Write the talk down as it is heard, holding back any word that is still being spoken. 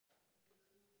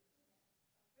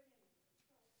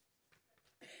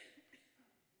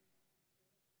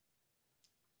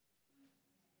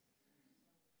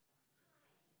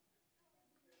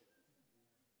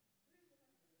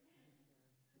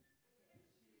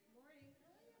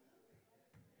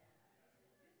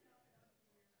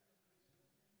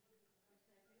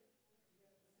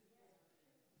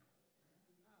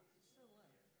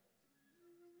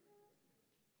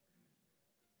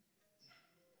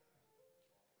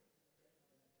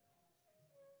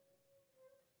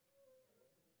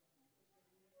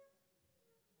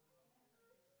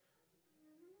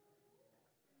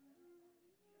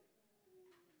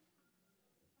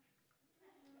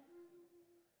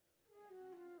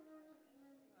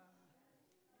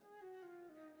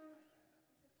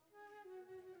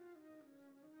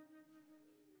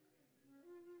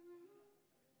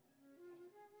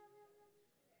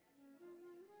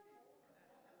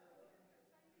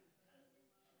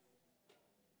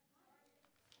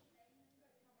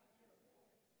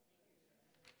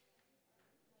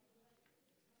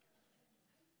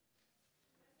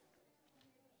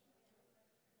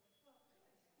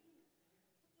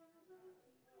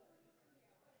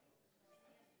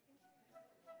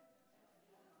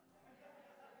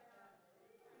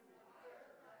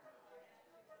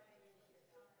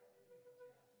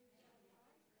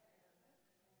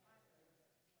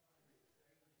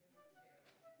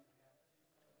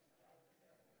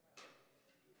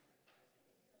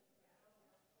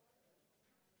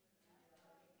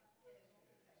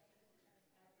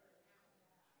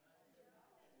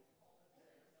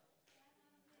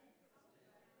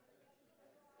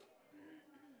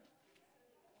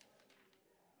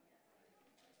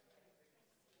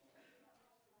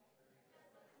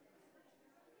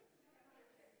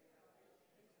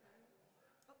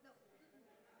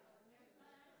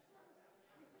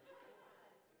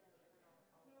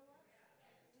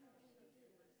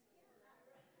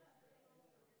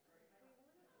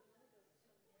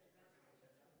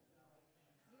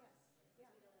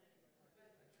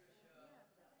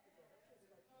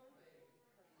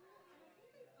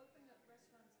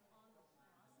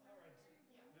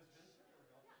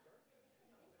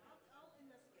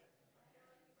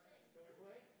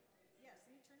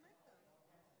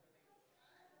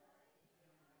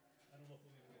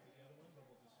hopefully we'll get to the other one, but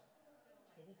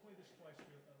we'll play this twice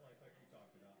through, like we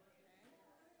talked about.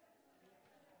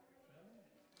 Seven?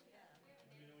 Yeah.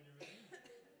 Let me know when you're ready.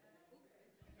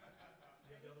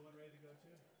 You have the other one ready to go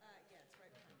too? Yeah, it's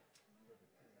right behind us.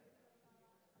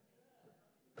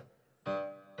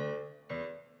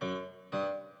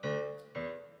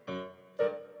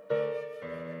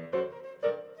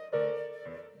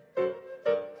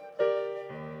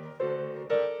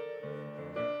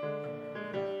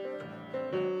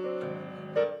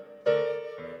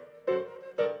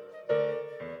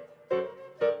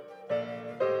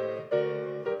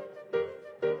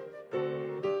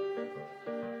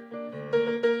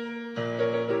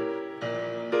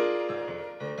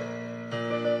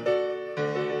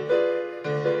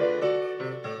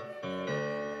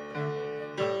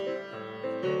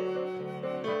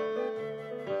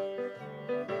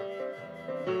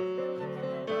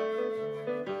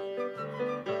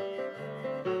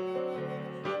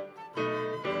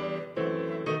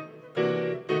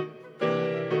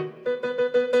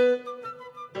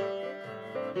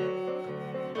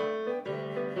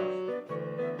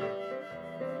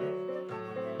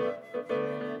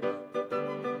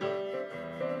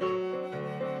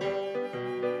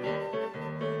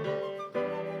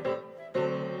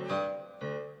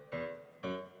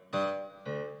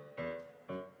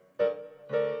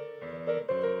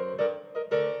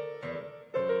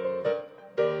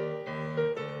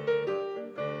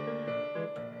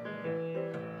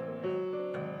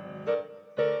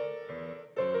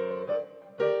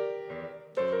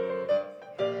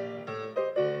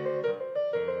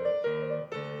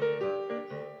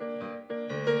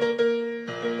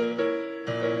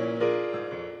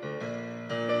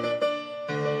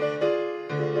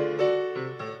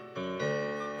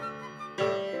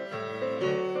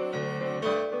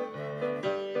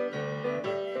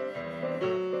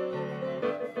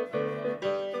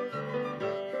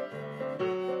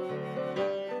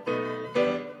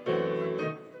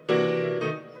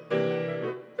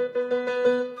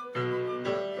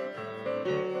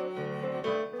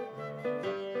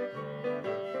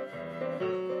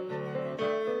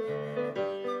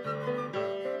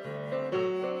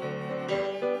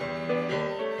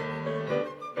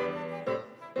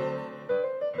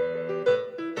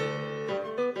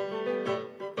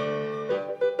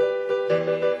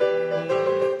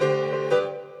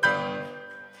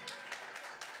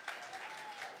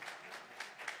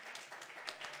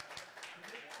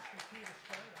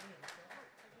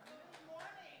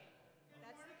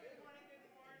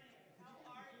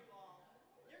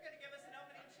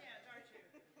 Perfect.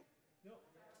 No.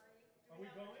 Are we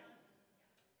going?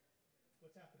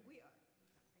 What's happening? We are.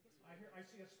 I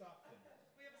see a stop thing.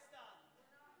 We have a stop.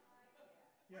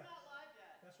 Yeah. We're not live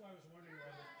yet. That's why I was wondering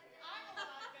why this. I'm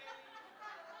alive, baby.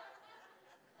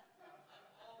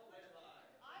 Always live.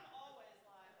 I'm always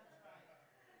live. That's right.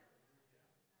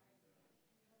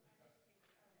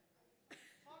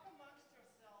 Talk amongst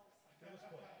yourselves. Okay, let's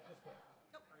play. Let's play.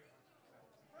 Nope.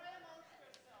 Pray amongst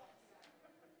yourselves.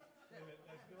 Wait a minute.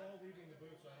 They're all leaving the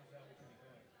booth, so I don't know how we can be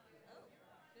going. Oh,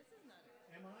 this is not it.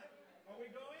 Am I? Are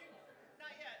we going?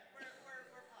 Not yet. We're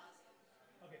paused.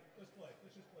 Okay, let's play.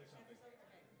 Let's just play something.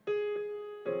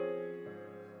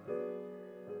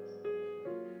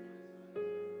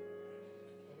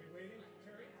 Are we waiting,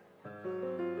 Terry?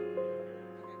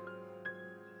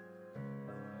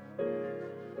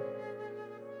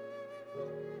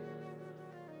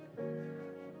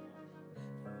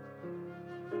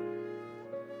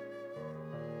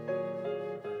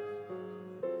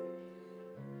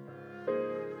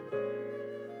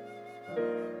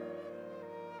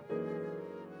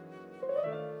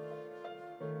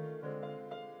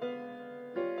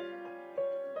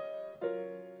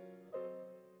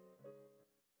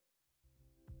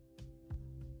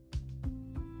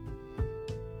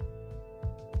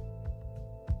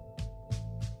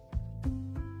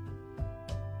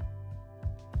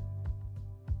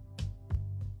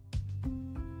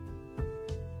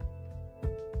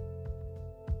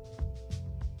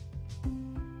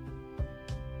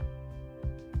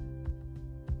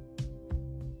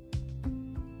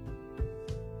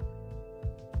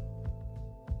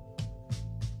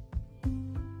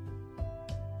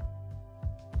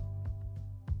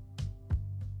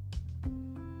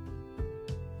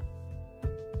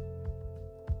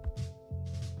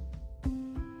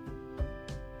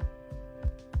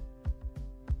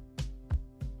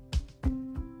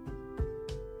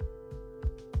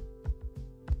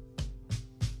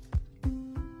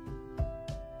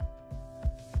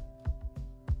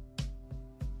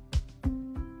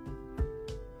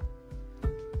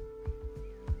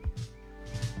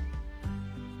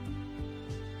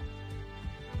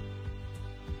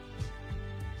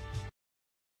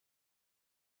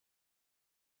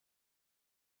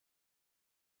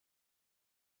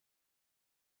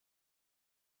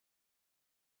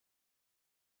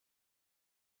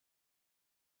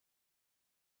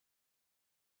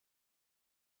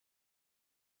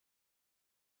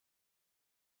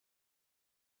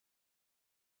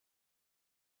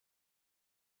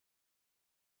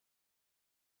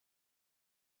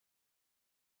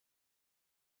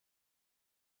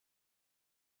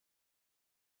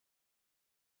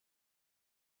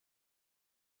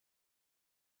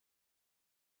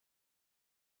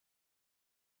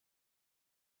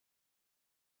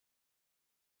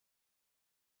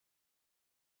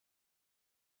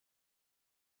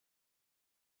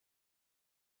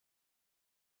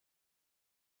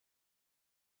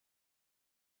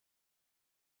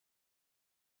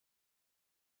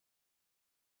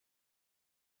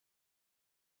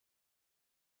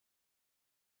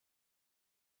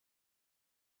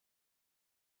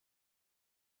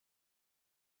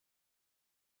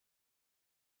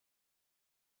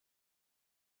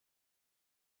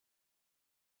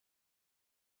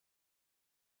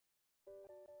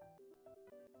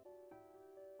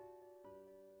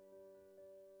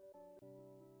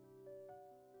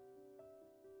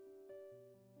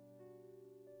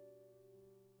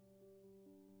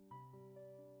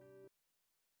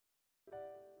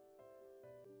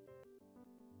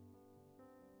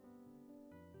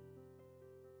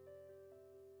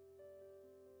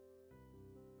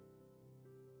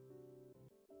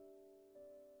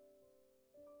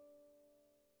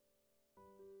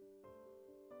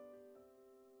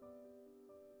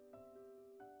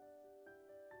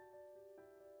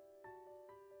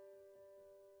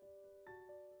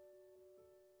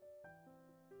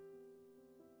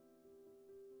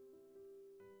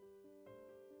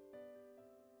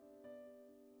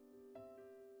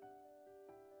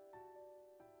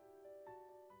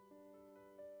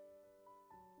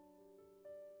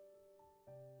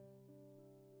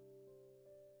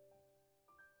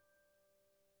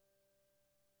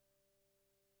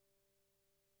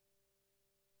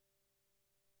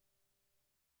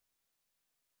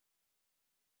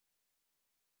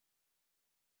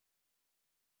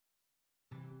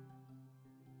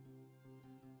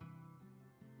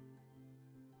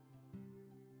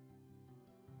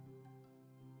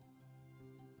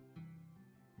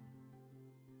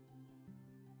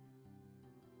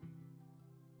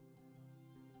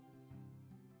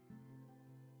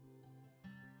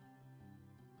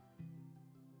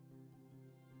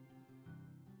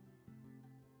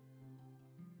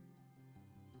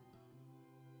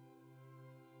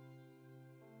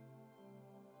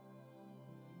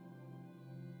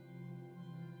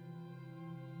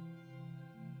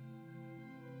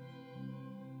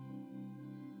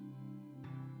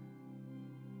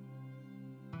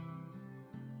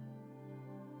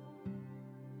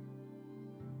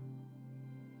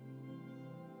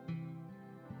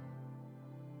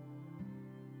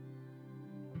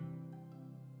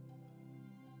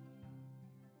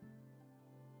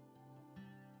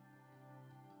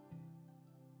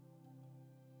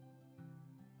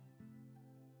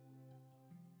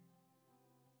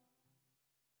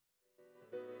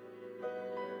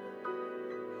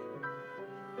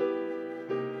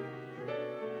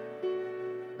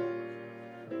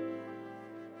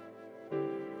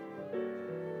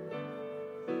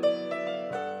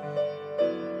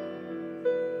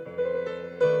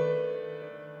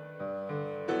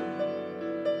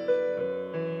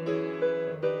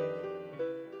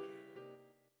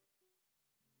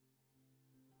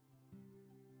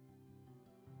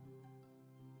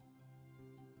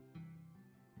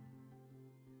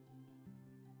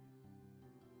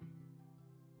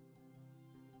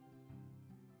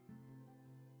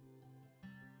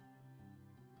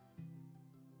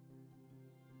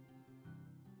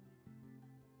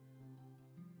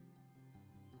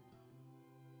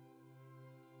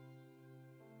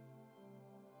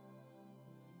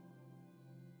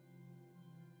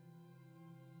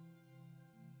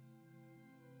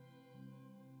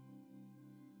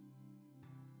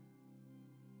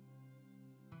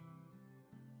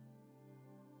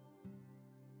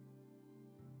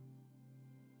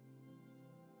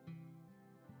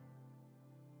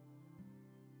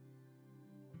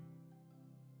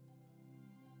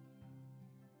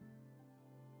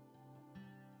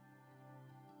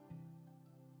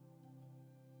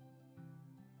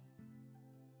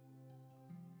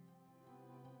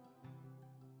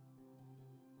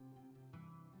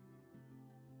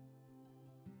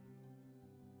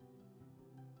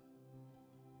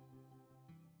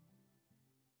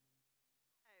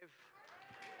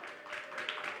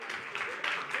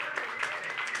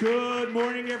 Good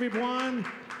morning, everyone.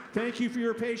 Thank you for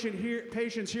your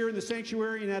patience here in the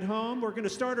sanctuary and at home. We're going to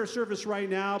start our service right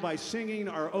now by singing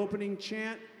our opening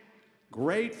chant,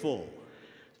 Grateful.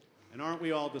 And aren't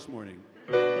we all this morning?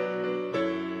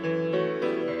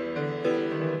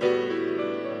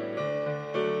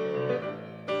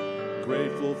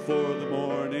 Grateful for the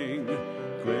morning,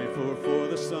 grateful for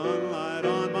the sunlight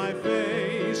on my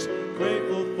face,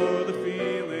 grateful for the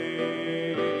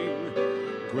feeling,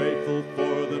 grateful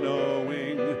for the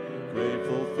knowing,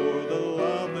 grateful for the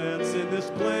love that's in this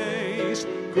place,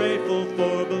 grateful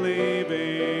for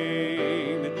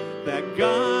believing that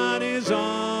God is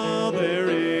all there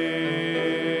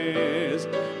is,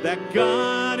 that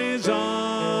God is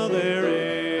all there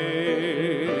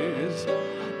is.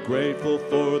 Grateful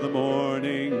for the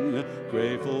morning,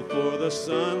 grateful for the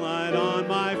sunlight on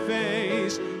my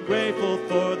face, grateful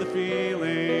for the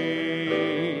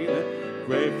feeling,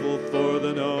 grateful for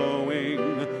the knowing,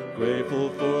 grateful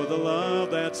for the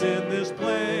love that's in this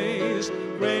place,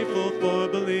 grateful for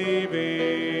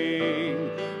believing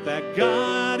that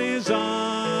God is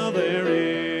all there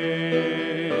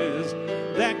is,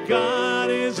 that God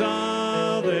is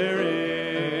all there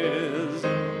is.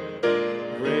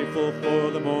 Grateful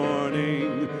for the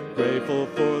morning, grateful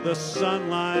for the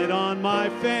sunlight on my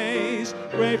face,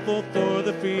 grateful for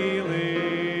the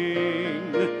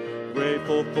feeling,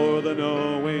 grateful for the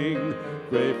knowing,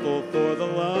 grateful for the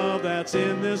love that's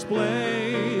in this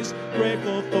place,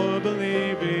 grateful for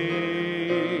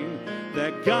believing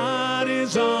that God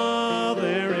is all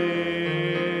there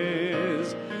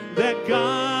is, that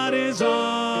God is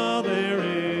all there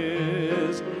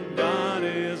is, God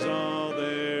is all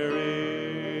there is.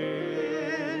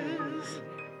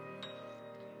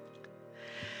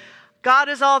 God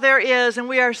is all there is, and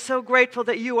we are so grateful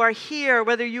that you are here,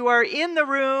 whether you are in the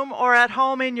room or at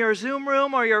home in your Zoom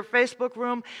room or your Facebook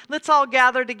room. Let's all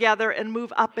gather together and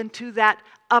move up into that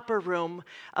upper room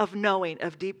of knowing,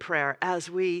 of deep prayer,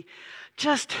 as we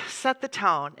just set the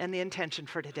tone and the intention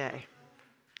for today.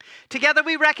 Together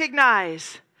we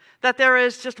recognize that there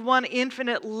is just one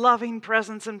infinite loving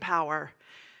presence and power.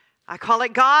 I call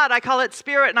it God, I call it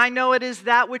Spirit, and I know it is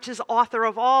that which is author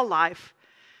of all life,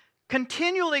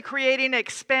 continually creating,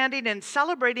 expanding, and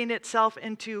celebrating itself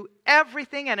into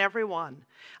everything and everyone.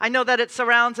 I know that it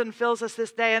surrounds and fills us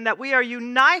this day, and that we are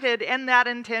united in that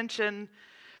intention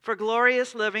for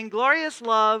glorious living, glorious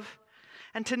love,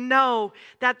 and to know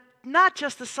that not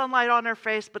just the sunlight on our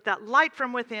face, but that light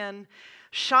from within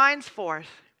shines forth.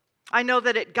 I know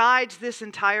that it guides this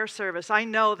entire service. I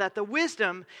know that the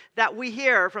wisdom that we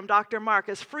hear from Dr. Mark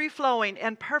is free-flowing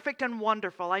and perfect and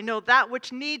wonderful. I know that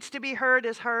which needs to be heard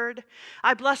is heard.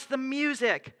 I bless the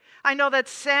music. I know that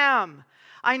Sam,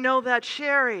 I know that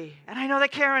Sherry, and I know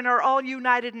that Karen are all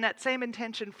united in that same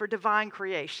intention for divine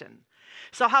creation.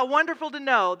 So how wonderful to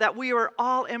know that we are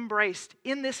all embraced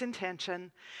in this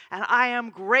intention, and I am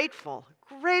grateful,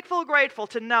 grateful, grateful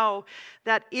to know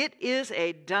that it is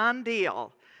a done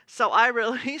deal. So I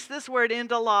release this word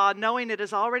into law, knowing it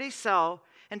is already so,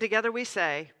 and together we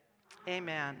say,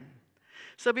 amen.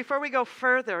 So before we go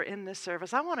further in this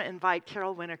service, I want to invite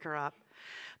Carol Winokur up.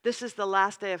 This is the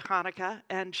last day of Hanukkah,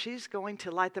 and she's going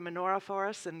to light the menorah for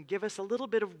us and give us a little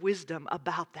bit of wisdom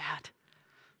about that.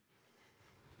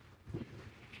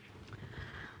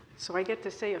 So I get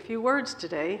to say a few words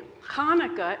today.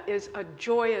 Hanukkah is a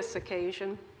joyous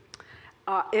occasion.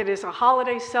 It is a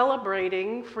holiday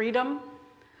celebrating freedom,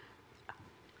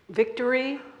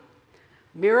 victory,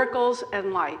 miracles,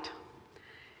 and light.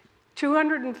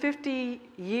 250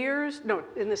 years, no,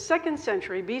 in the 2nd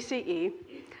century BCE,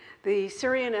 the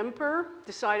Syrian emperor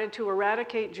decided to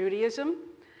eradicate Judaism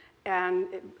and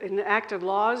enacted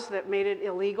laws that made it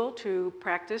illegal to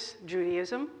practice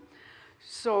Judaism.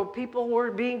 So people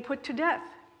were being put to death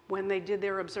when they did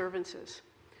their observances.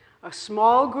 A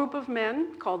small group of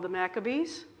men called the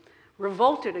Maccabees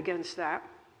revolted against that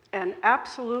and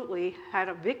absolutely had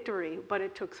a victory, but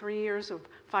it took 3 years of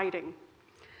fighting.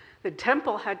 The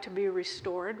temple had to be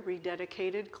restored,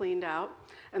 rededicated, cleaned out,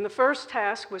 and the first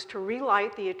task was to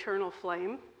relight the eternal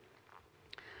flame.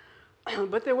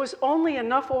 But there was only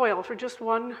enough oil for just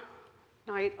one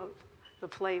night of the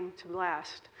flame to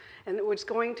last. And it was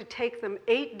going to take them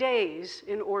 8 days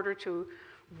in order to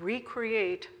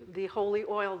recreate the holy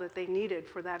oil that they needed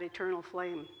for that eternal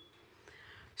flame.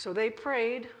 So they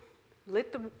prayed,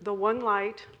 lit the one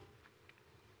light,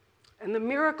 and the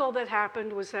miracle that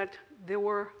happened was that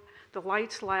the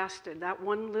lights lasted. That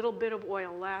one little bit of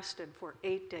oil lasted for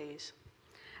 8 days.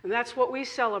 And that's what we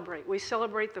celebrate. We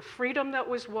celebrate the freedom that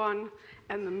was won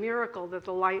and the miracle that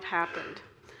the light happened.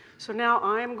 So now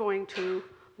I'm going to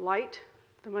light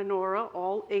the menorah,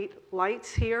 all 8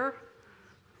 lights here,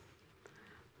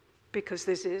 because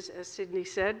this is, as Sydney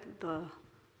said, the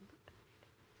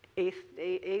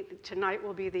tonight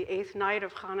will be the 8th night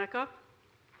of Hanukkah.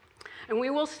 And we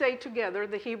will say together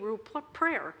the Hebrew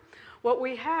prayer. What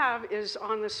we have is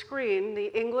on the screen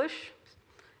the English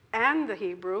and the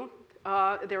Hebrew.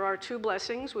 There are 2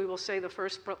 blessings. We will say the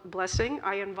first blessing.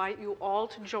 I invite you all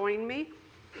to join me.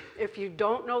 If you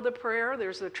don't know the prayer,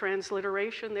 there's the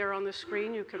transliteration there on the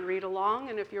screen. You can read along,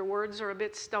 and if your words are a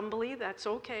bit stumbly, that's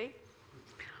okay.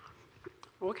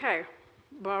 Okay.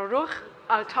 Baruch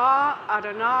atah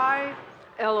Adonai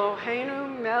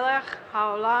Eloheinu melech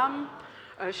haolam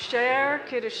asher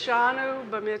kiddushanu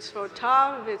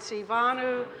b'mitzvotav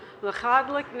v'tzivanu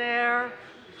l'chadlik ner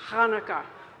Hanukkah.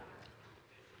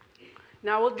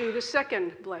 Now we'll do the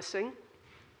second blessing.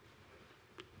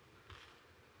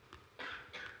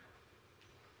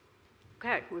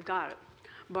 Okay, we've got it.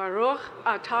 Baruch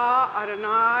atah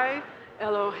Adonai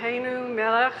Eloheinu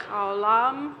melech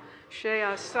haolam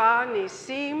she'asa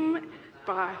nisim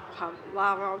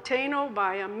b'lavotenu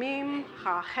b'yamim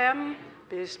ha'hem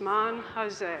b'zman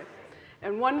hazeh.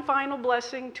 And one final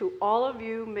blessing to all of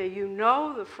you. May you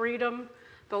know the freedom,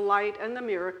 the light, and the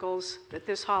miracles that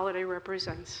this holiday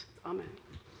represents. Amen.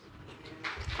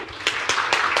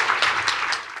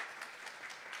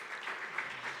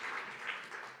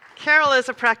 Carol is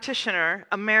a practitioner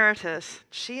emeritus.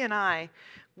 She and I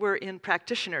were in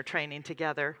practitioner training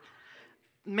together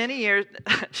many years,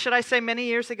 should I say many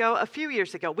years ago? A few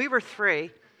years ago. We were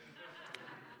 3,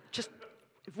 just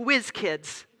whiz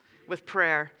kids with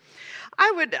prayer.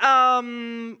 I would,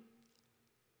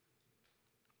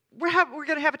 we're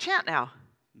going to have a chant now,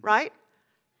 right?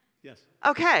 Yes.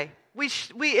 Okay.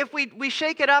 If we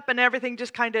shake it up and everything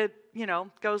just kind of,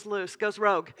 goes loose, goes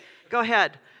rogue. Go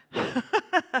ahead.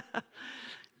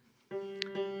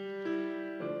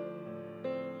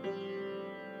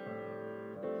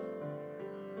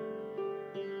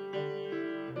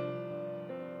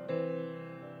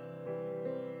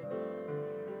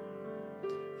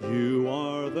 You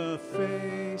are the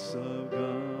face of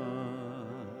God.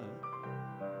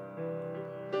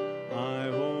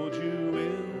 I hold you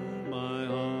in my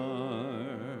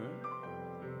heart.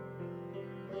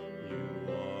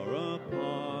 You are a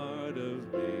part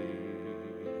of me.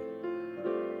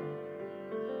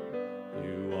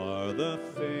 You are the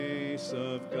face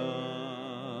of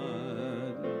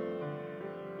God.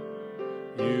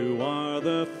 You are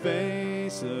the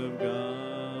face of God.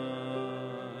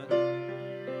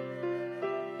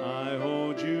 I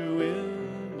hold you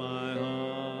in my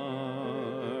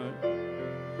heart.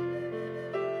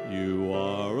 You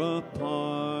are a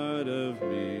part of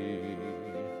me.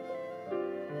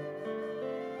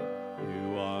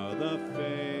 You are the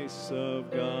face of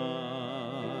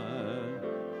God.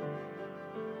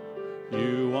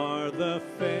 You are the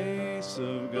face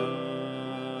of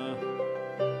God.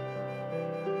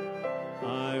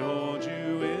 I hold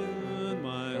you in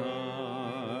my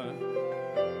heart.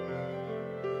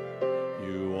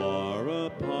 You are a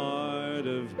part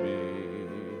of me.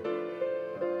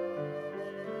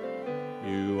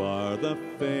 You are the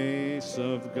face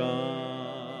of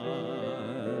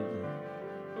God.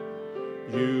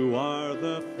 You are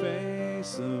the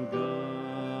face of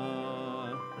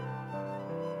God.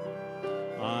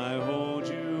 I hold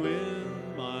you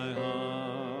in my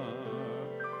heart.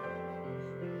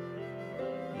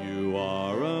 You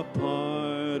are a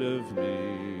part of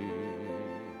me.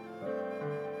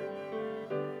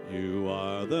 You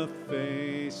are the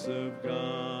face of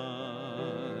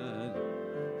God.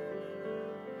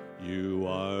 You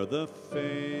are the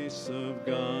face of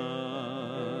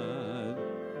God.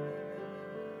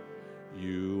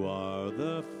 You are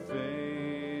the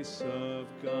face of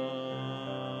God.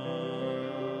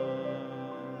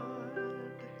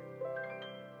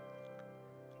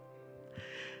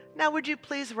 Now would you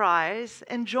please rise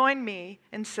and join me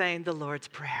in saying the Lord's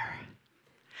Prayer.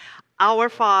 Our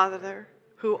Father,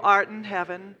 who art in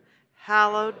heaven,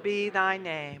 hallowed be thy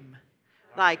name.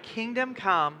 Thy kingdom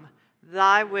come,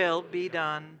 thy will be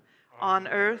done, on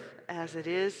earth as it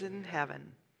is in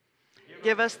heaven.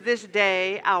 Give us this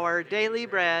day our daily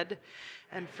bread,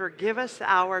 and forgive us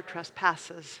our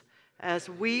trespasses, as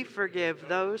we forgive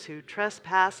those who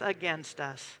trespass against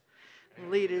us.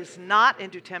 Lead us not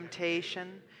into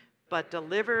temptation, but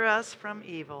deliver us from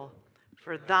evil.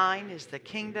 For thine is the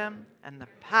kingdom, and the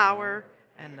power,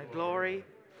 and the glory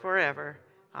forever.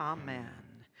 Amen.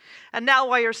 And now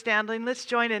while you're standing, let's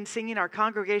join in singing our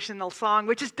congregational song,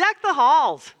 which is Deck the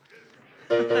Halls.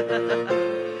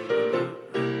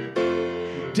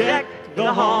 Deck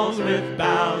the halls with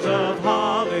boughs of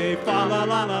holly, fa la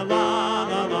la la la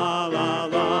la la la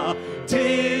la.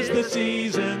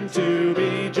 to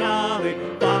be jolly.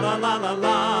 La la la la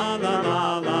la la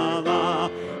la la la.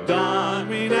 Don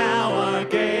we now our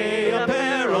gay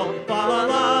apparel. La la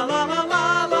la la la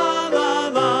la la la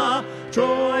la.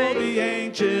 Troy the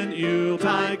ancient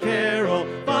Yuletide carol.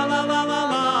 La la la la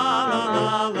la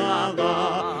la la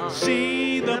la.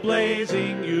 See the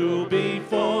blazing Yule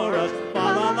before us.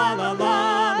 La la la la la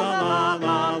la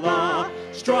la la.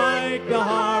 Strike the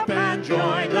harp and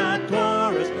join the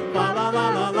chorus. La la la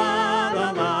la la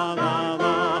la la la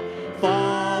la.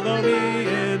 Follow me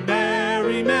in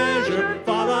merry measure.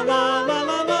 Fa la la la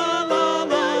la la la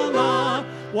la la.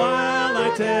 While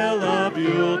I tell of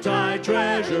Yuletide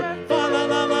treasure. Fa la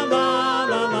la la la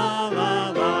la la la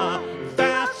la.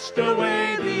 Fast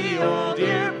away the old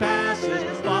year passes.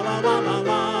 Fa la la la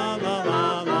la la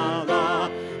la la la.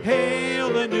 Hail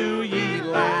the new ye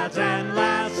lads and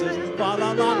lasses. Fa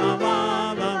la la la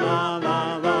la la la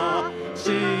la la.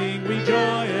 Sing we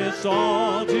joyous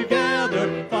all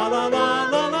together. Fa la la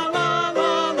la la la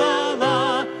la la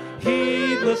la.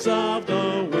 Heedless of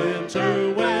the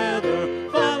winter weather.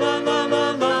 Fa la la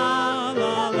la la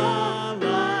la la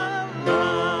la la.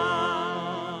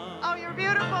 Oh, you're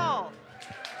beautiful.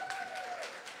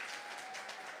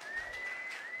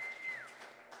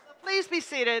 Please be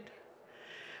seated.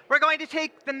 We're going to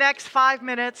take the next 5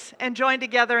 minutes and join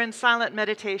together in silent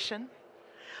meditation.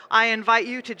 I invite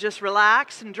you to just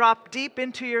relax and drop deep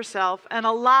into yourself and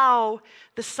allow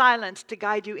the silence to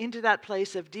guide you into that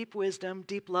place of deep wisdom,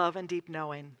 deep love, and deep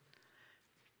knowing.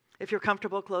 If you're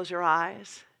comfortable, close your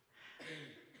eyes.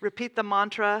 Repeat the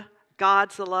mantra,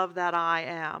 God's the love that I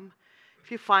am.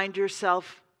 If you find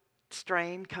yourself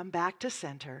strained, come back to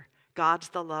center. God's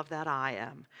the love that I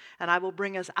am. And I will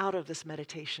bring us out of this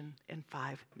meditation in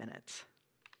 5 minutes.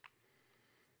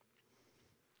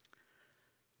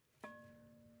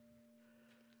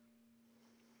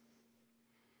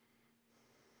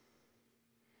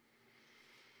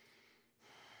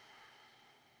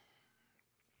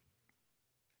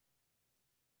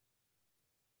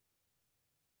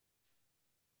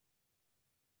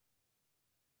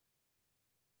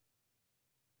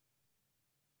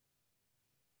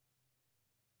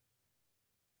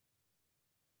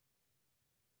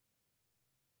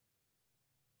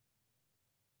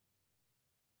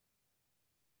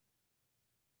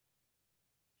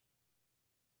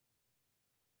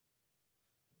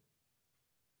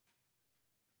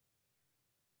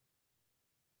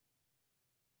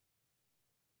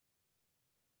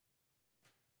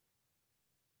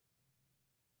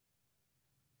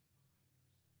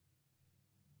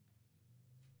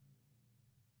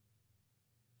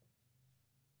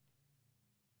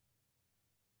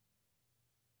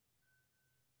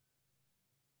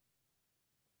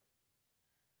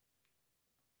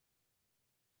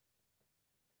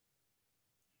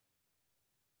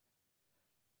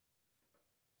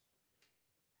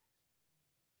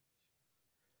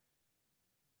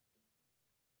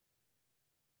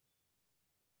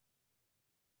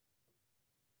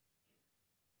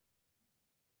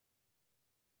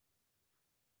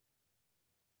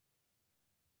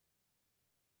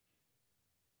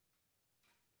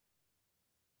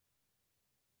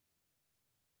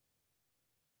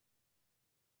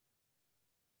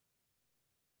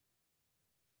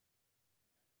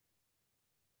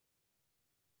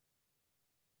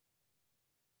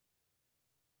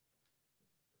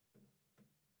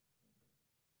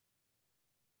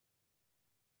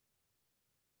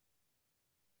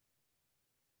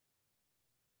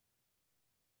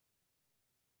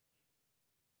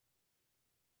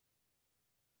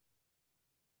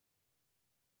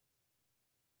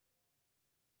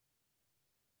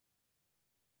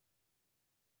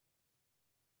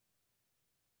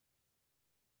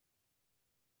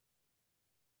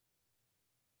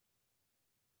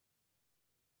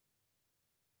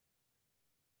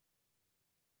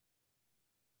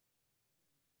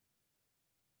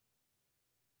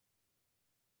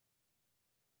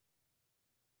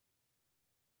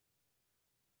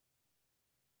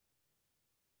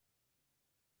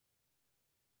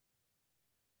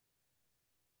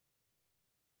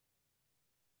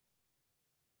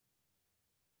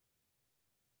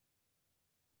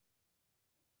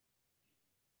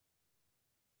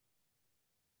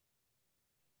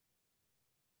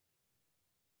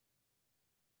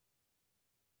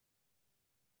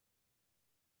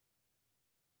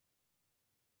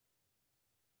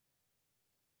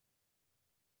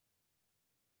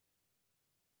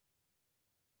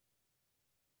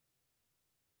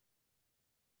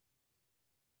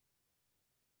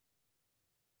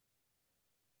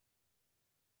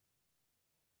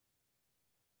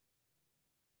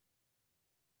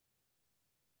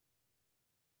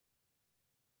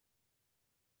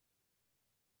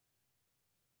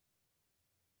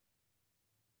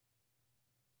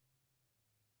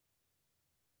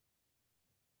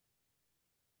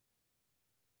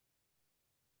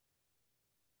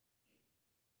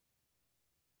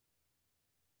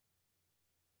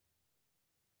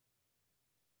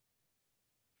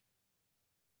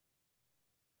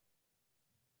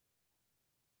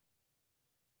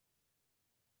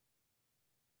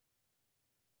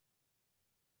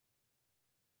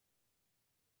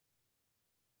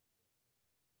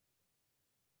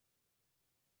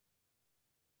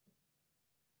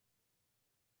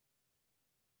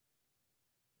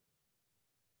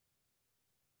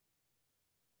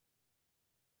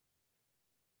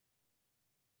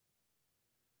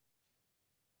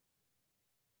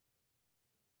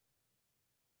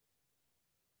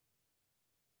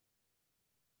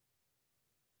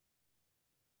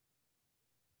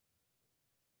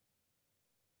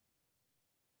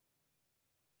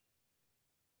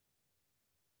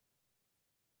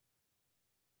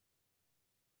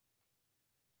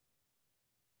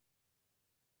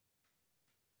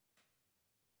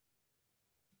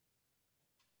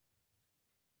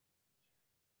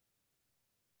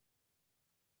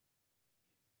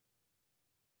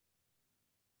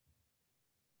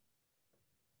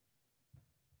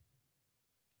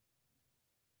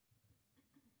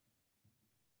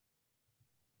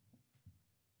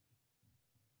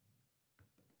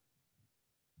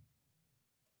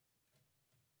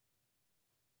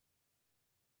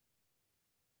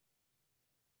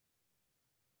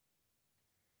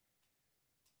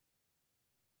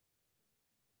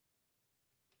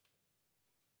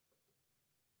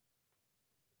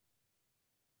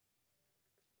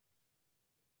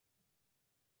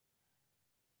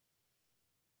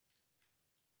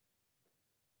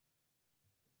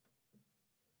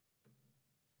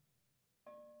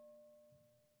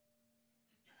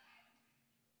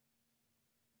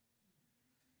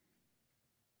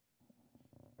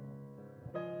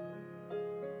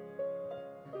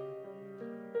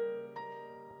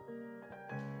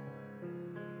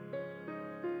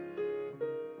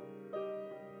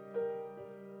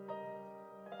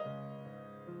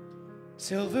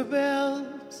 silver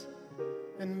bells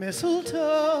and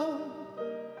mistletoe,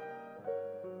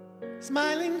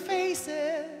 smiling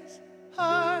faces,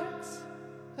 hearts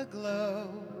aglow.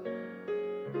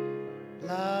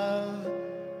 Love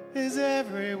is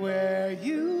everywhere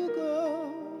you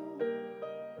go.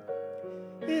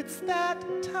 It's that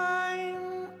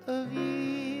time of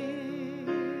year.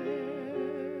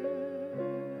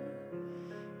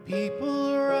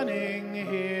 People running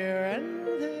here and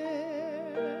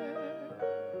there,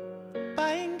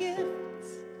 buying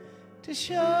gifts to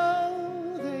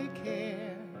show they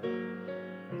care.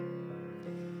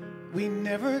 We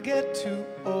never get too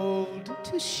old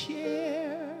to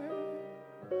share.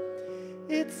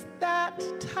 It's that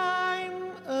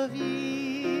time of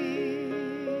year.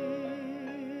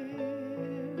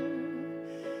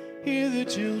 Hear the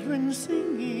children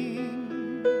singing.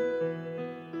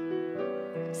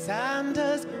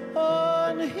 Santa's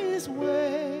on his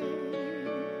way.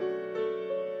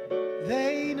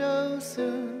 They know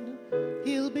soon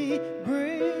he'll be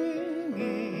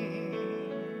bringing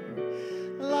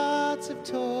lots of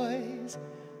toys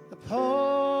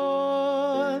upon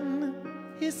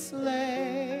his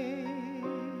sleigh.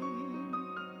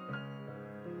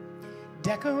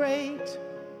 Decorate,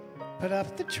 put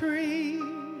up the tree,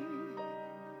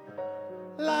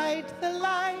 light the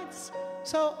lights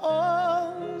so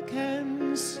all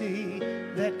can see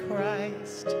that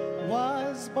Christ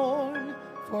was born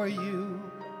for you,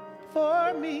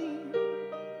 for me.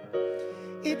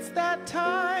 It's that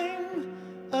time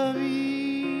of year.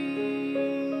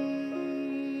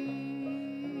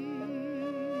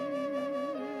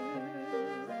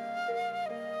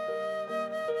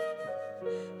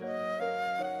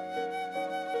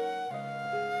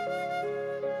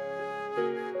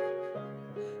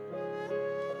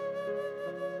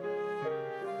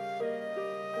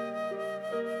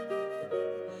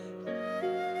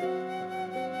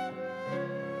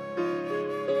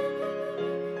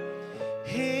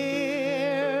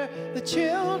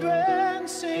 Children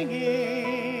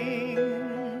singing,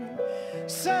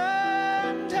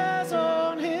 Santa's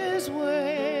on his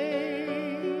way.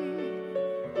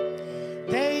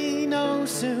 They know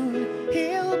soon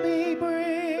he'll be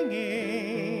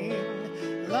bringing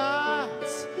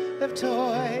lots of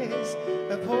toys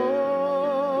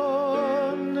upon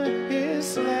his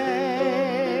sleigh.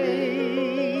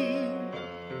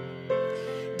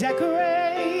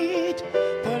 Decorate,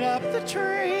 put up the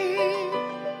tree,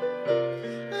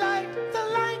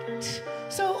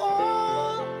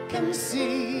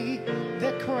 see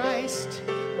that Christ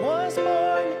was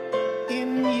born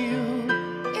in you,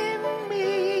 in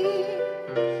me.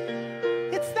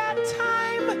 It's that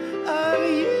time of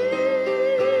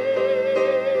year,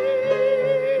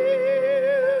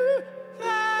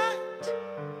 that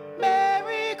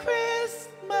Merry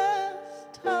Christmas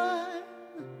time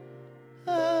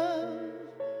of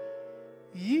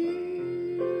year.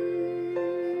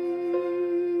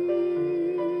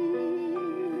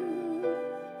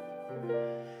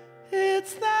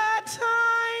 It's that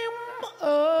time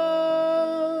of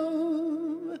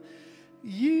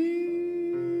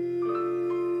year.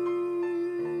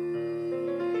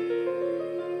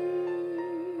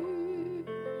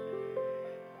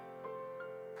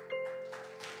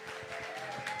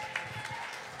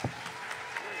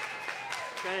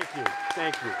 Thank you.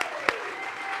 Thank you.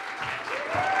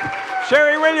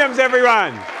 Sherry Williams,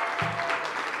 everyone.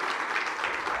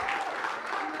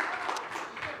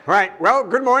 All right, well,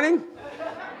 good morning.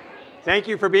 Thank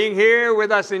you for being here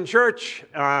with us in church,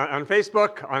 on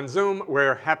Facebook, on Zoom.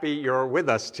 We're happy you're with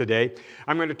us today.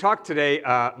 I'm going to talk today,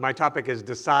 my topic is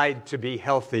Decide to be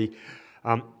Healthy.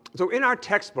 So in our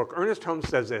textbook, Ernest Holmes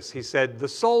says this. He said, the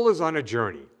soul is on a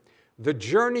journey. The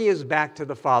journey is back to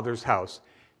the Father's house,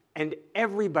 and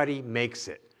everybody makes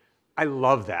it. I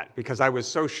love that, because I was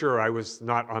so sure I was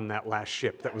not on that last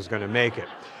ship that was going to make it.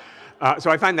 So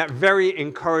I find that very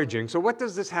encouraging. So what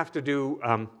does this have to do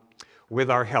with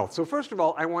our health? So first of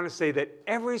all, I want to say that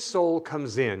every soul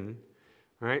comes in,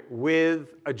 right,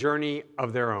 with a journey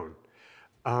of their own.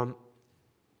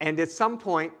 And at some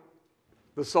point,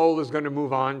 the soul is going to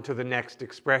move on to the next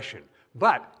expression.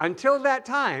 But until that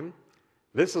time,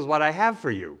 this is what I have for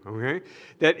you, okay?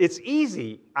 That it's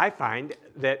easy, I find,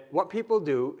 that what people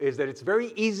do is that it's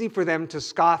very easy for them to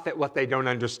scoff at what they don't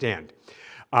understand,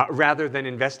 rather than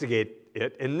investigate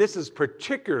it. And this is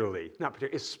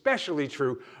especially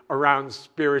true around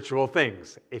spiritual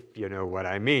things, if you know what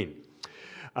I mean.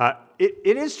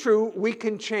 It is true we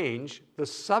can change the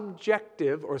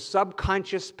subjective or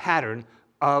subconscious pattern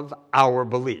of our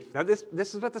belief. Now, this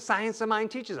is what the science of mind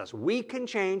teaches us. We can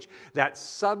change that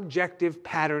subjective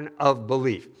pattern of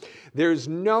belief. There's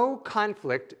no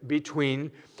conflict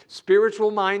between spiritual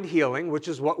mind healing, which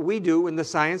is what we do in the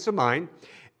science of mind,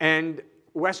 and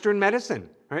Western medicine.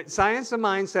 Right? Science of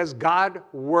mind says God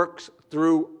works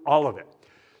through all of it.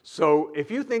 So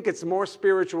if you think it's more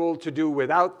spiritual to do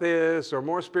without this or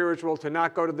more spiritual to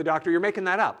not go to the doctor, you're making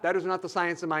that up. That is not the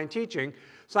science of mind teaching.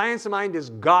 Science of mind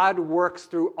is God works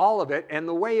through all of it, and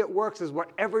the way it works is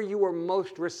whatever you are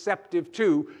most receptive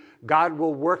to, God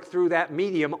will work through that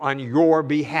medium on your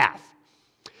behalf.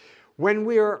 When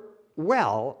we're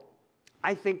well,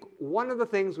 I think one of the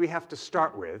things we have to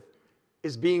start with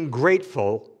is being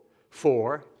grateful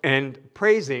for and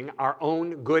praising our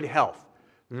own good health.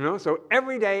 So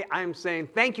every day I'm saying,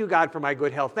 thank you, God, for my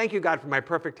good health. Thank you, God, for my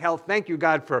perfect health. Thank you,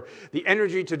 God, for the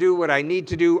energy to do what I need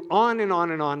to do, on and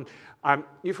on and on.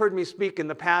 You've heard me speak in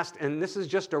the past, and this is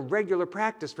just a regular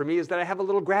practice for me, is that I have a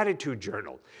little gratitude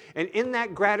journal. And in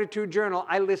that gratitude journal,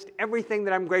 I list everything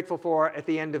that I'm grateful for at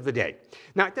the end of the day.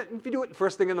 Now, if you do it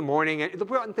first thing in the morning, the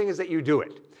important thing is that you do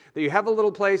it, that you have a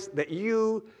little place that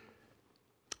you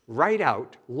write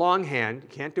out longhand.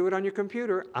 Can't do it on your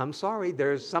computer. I'm sorry.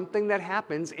 There's something that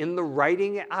happens in the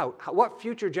writing it out. What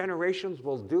future generations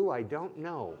will do, I don't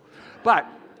know. But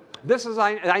this is,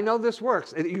 I know this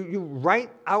works. You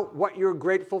write out what you're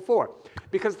grateful for.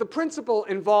 Because the principle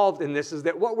involved in this is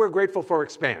that what we're grateful for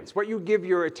expands. What you give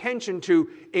your attention to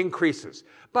increases.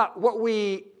 But what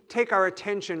we take our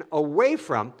attention away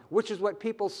from, which is what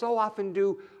people so often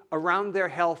do around their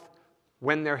health,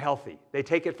 when they're healthy. They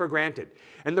take it for granted.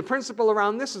 And the principle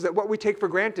around this is that what we take for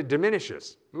granted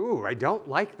diminishes. Ooh, I don't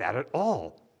like that at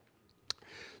all.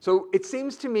 So it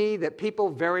seems to me that people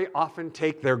very often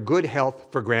take their good health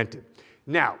for granted.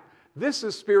 Now, this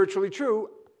is spiritually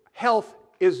true. Health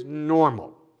is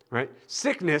normal, right?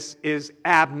 Sickness is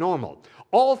abnormal.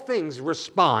 All things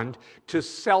respond to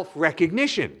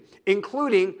self-recognition,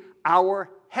 including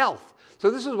our health. So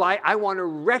this is why I want to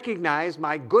recognize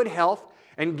my good health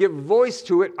and give voice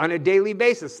to it on a daily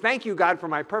basis. Thank you, God, for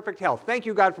my perfect health. Thank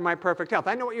you, God, for my perfect health.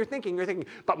 I know what you're thinking. You're thinking,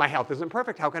 but my health isn't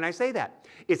perfect. How can I say that?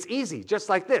 It's easy, just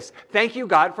like this. Thank you,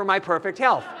 God, for my perfect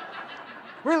health.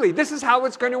 Really, this is how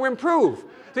it's going to improve.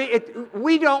 See,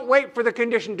 we don't wait for the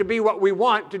condition to be what we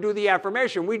want to do the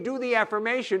affirmation. We do the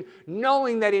affirmation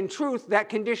knowing that in truth, that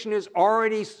condition is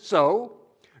already so.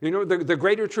 The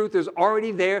greater truth is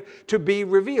already there to be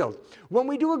revealed. When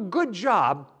we do a good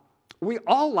job, we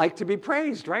all like to be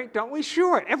praised, right? Don't we?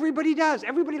 Sure, everybody does.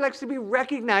 Everybody likes to be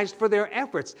recognized for their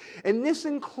efforts. And this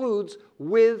includes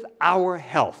with our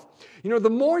health. The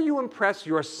more you impress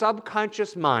your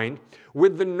subconscious mind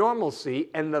with the normalcy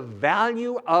and the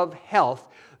value of health,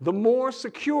 the more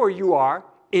secure you are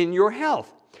in your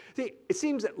health. See, it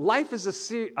seems that life is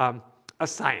a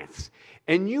science,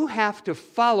 and you have to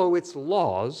follow its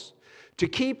laws to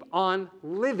keep on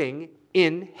living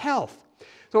in health.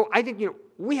 So I think,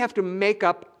 we have to make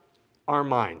up our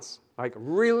minds. Like,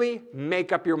 really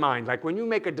make up your mind. Like, when you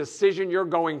make a decision, you're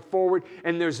going forward,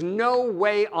 and there's no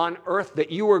way on earth that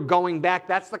you are going back.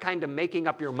 That's the kind of making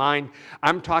up your mind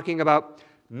I'm talking about.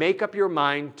 Make up your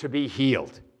mind to be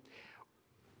healed.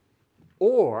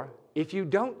 Or, if you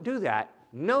don't do that,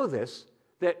 know this,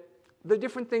 that the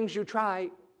different things you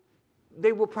try,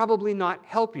 they will probably not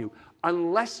help you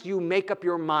unless you make up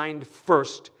your mind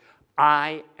first,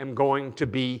 I am going to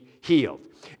be healed.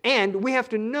 And we have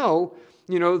to know,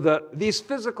 these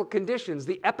physical conditions,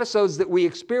 the episodes that we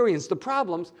experience, the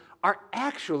problems, are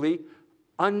actually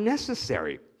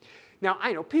unnecessary. Now,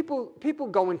 I know people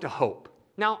go into hope.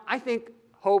 Now, I think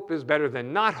hope is better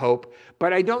than not hope,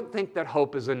 but I don't think that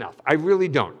hope is enough. I really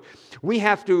don't. We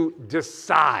have to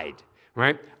decide,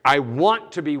 right? I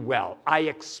want to be well. I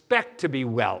expect to be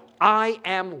well. I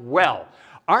am well.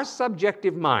 Our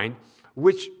subjective mind,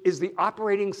 which is the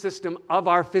operating system of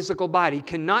our physical body,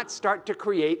 cannot start to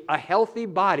create a healthy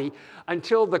body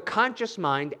until the conscious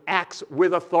mind acts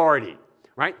with authority,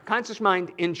 right? Conscious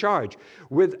mind in charge,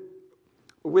 with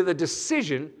a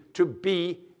decision to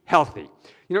be healthy.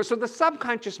 So the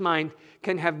subconscious mind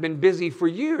can have been busy for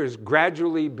years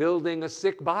gradually building a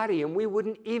sick body, and we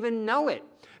wouldn't even know it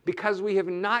because we have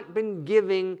not been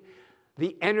giving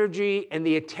the energy and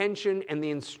the attention and the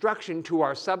instruction to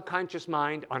our subconscious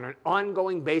mind on an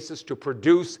ongoing basis to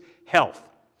produce health.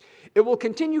 It will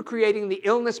continue creating the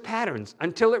illness patterns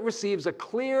until it receives a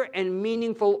clear and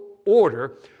meaningful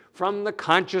order from the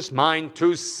conscious mind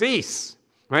to cease,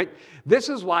 right? This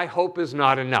is why hope is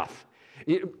not enough.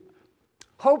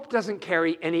 Hope doesn't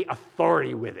carry any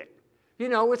authority with it.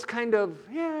 it's kind of,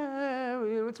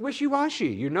 it's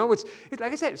wishy-washy. It's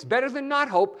like I said, it's better than not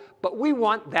hope, but we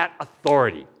want that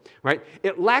authority, right?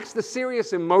 It lacks the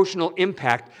serious emotional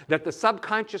impact that the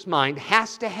subconscious mind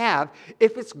has to have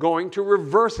if it's going to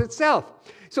reverse itself.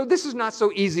 So this is not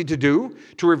so easy to do,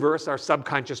 to reverse our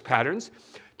subconscious patterns.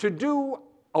 To do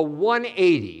a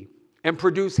 180 and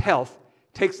produce health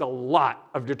takes a lot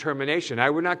of determination. I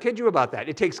would not kid you about that.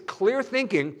 It takes clear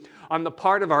thinking on the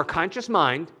part of our conscious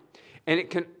mind, and it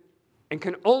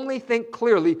can only think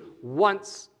clearly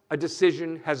once a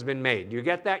decision has been made. Do you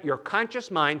get that? Your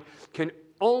conscious mind can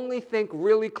only think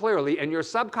really clearly, and your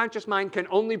subconscious mind can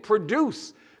only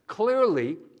produce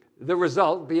clearly the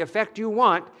result, the effect you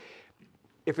want,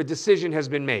 if a decision has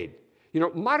been made.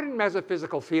 Modern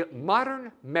metaphysical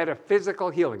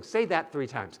healing, say that 3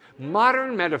 times.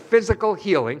 Modern metaphysical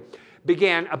healing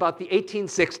began about the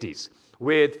 1860s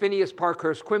with Phineas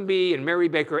Parkhurst Quimby and Mary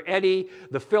Baker Eddy,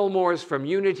 the Fillmores from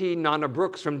Unity, Nana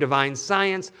Brooks from Divine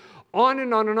Science, on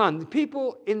and on and on. The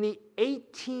people in the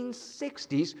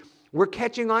 1860s were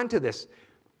catching on to this.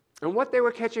 And what they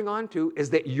were catching on to is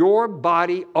that your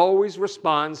body always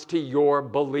responds to your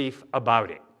belief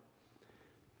about it.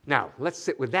 Now, let's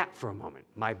sit with that for a moment.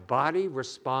 My body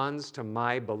responds to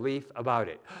my belief about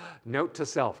it. Note to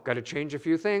self, got to change a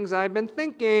few things I've been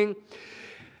thinking.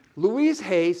 Louise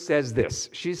Hay says this.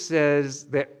 She says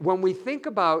that when we think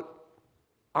about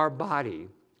our body,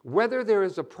 whether there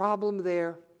is a problem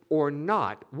there or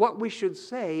not, what we should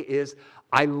say is,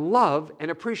 I love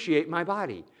and appreciate my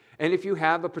body. And if you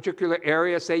have a particular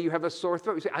area, say you have a sore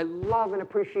throat, you say, I love and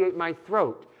appreciate my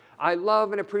throat. I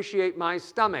love and appreciate my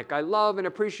stomach. I love and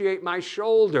appreciate my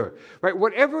shoulder, right?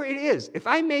 Whatever it is, if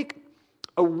I make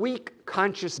a weak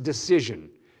conscious decision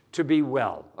to be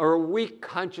well, or a weak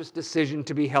conscious decision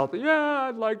to be healthy, yeah,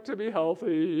 I'd like to be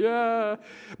healthy, yeah.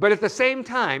 But at the same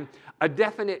time, a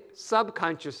definite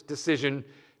subconscious decision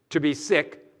to be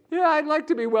sick, yeah, I'd like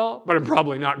to be well, but I'm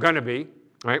probably not going to be,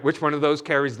 right? Which one of those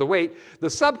carries the weight? The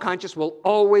subconscious will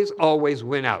always, always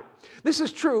win out. This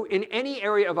is true in any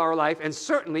area of our life, and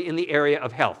certainly in the area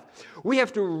of health. We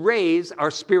have to raise our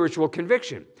spiritual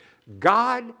conviction.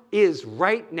 God is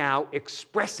right now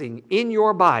expressing in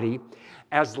your body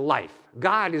as life.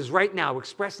 God is right now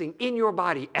expressing in your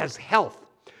body as health.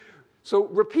 So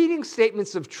repeating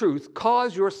statements of truth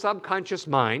cause your subconscious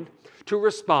mind to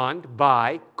respond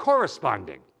by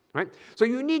corresponding, right? So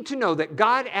you need to know that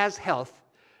God as health,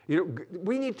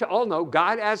 we need to all know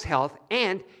God as health,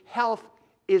 and health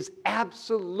is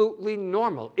absolutely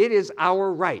normal. It is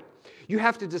our right. You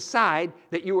have to decide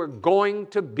that you are going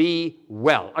to be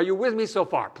well. Are you with me so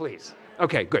far, please?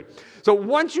 Okay, good. So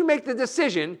once you make the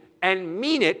decision and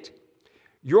mean it,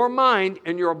 your mind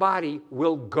and your body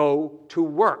will go to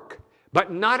work,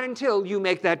 but not until you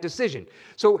make that decision.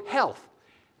 So health,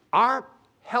 our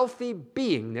healthy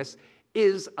beingness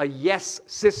is a yes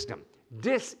system.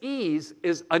 Dis-ease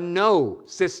is a no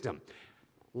system.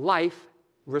 Life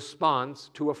responds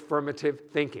to affirmative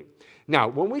thinking. Now,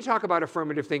 when we talk about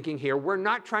affirmative thinking here, we're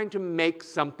not trying to make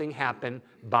something happen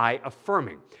by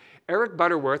affirming. Eric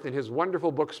Butterworth, in his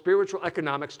wonderful book, Spiritual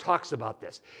Economics, talks about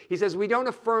this. He says, we don't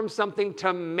affirm something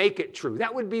to make it true.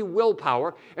 That would be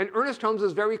willpower, and Ernest Holmes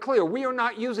is very clear. We are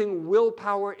not using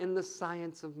willpower in the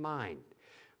science of mind.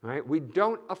 Right? We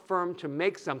don't affirm to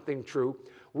make something true.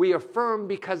 We affirm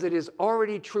because it is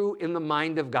already true in the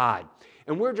mind of God.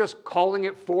 And we're just calling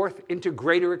it forth into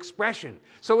greater expression.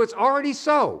 So it's already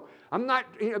so. I'm not,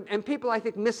 and people, I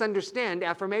think, misunderstand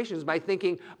affirmations by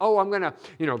thinking, oh, I'm going to,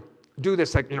 do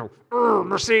this like,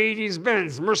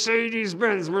 Mercedes-Benz,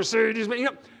 Mercedes-Benz, Mercedes-Benz,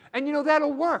 and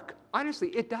that'll work. Honestly,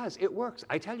 it does. It works.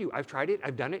 I tell you, I've tried it.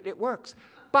 I've done it. It works.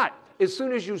 But as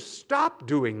soon as you stop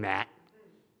doing that,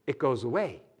 it goes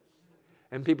away.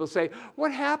 And people say,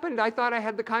 what happened? I thought I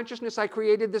had the consciousness. I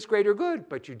created this greater good.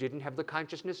 But you didn't have the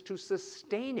consciousness to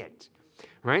sustain it,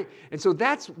 right? And so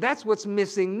that's what's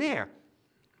missing there.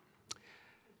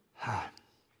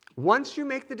 Once you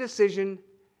make the decision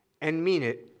and mean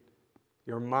it,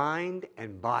 your mind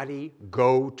and body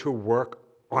go to work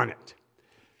on it.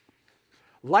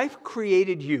 Life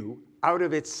created you out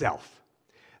of itself,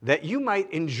 that you might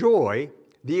enjoy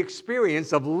the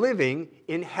experience of living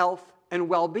in health and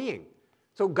well-being.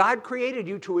 So God created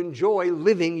you to enjoy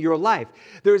living your life.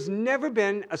 There's never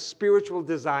been a spiritual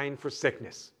design for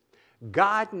sickness.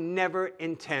 God never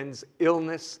intends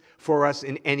illness for us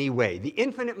in any way. The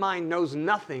infinite mind knows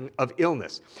nothing of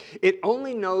illness. It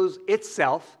only knows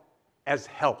itself as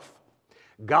health.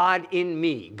 God in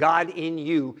me, God in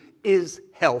you is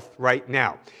health right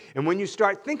now. And when you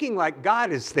start thinking like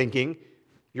God is thinking,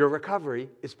 your recovery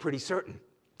is pretty certain.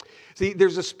 See,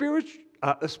 there's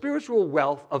a spiritual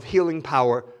wealth of healing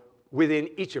power within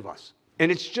each of us.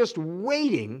 And it's just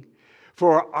waiting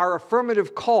for our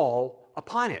affirmative call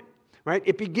upon it, right?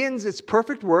 It begins its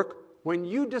perfect work when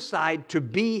you decide to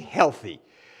be healthy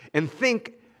and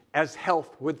think as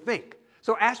health would think.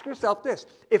 So ask yourself this: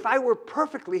 if I were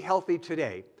perfectly healthy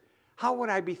today, how would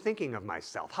I be thinking of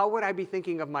myself? How would I be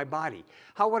thinking of my body?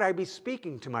 How would I be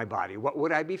speaking to my body? What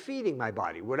would I be feeding my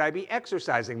body? Would I be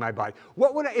exercising my body?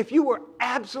 What would I, if you were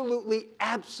absolutely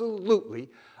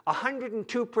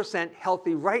 102%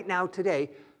 healthy right now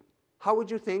today, how would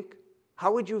you think?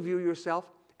 How would you view yourself?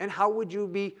 And how would you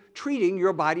be treating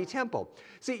your body temple?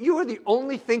 See, you are the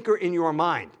only thinker in your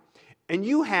mind. And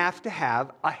you have to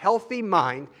have a healthy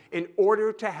mind in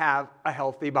order to have a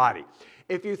healthy body.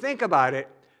 If you think about it,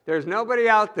 there's nobody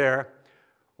out there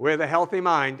with a healthy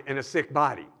mind and a sick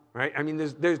body, right? I mean,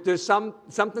 there's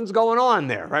something's going on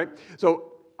there, right?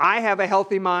 So I have a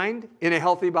healthy mind in a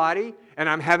healthy body, and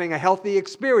I'm having a healthy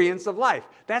experience of life.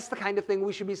 That's the kind of thing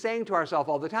we should be saying to ourselves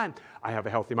all the time. I have a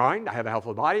healthy mind, I have a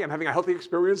healthy body, I'm having a healthy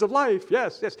experience of life.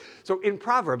 Yes, yes. So in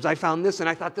Proverbs, I found this, and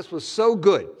I thought this was so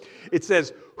good. It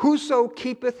says, "Whoso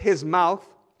keepeth his mouth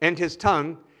and his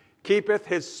tongue keepeth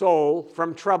his soul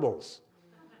from troubles."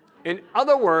 In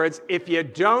other words, if you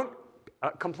don't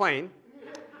complain,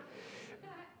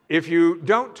 if you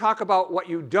don't talk about what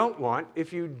you don't want,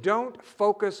 if you don't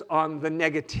focus on the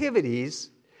negativities,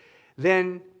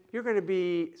 then you're going to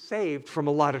be saved from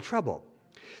a lot of trouble.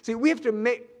 See, we have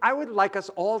to I would like us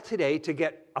all today to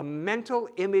get a mental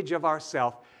image of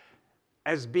ourselves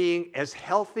as being as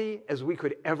healthy as we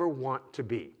could ever want to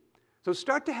be. So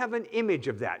start to have an image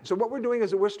of that. So what we're doing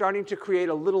is that we're starting to create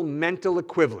a little mental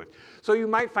equivalent. So you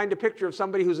might find a picture of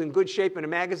somebody who's in good shape in a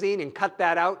magazine and cut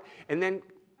that out and then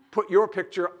put your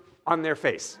picture on their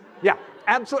face. Yeah,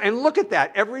 absolutely. And look at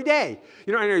that every day.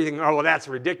 You know, I know you're thinking, oh, well, that's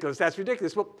ridiculous. That's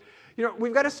ridiculous. Well, you know,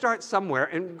 we've got to start somewhere,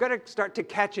 and we've got to start to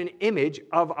catch an image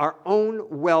of our own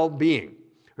well-being.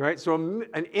 Right? So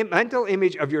a mental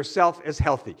image of yourself as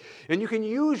healthy. And you can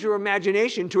use your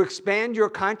imagination to expand your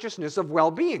consciousness of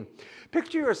well-being.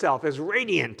 Picture yourself as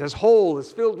radiant, as whole,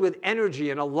 as filled with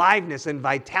energy and aliveness and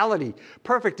vitality,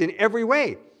 perfect in every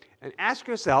way. And ask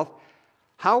yourself,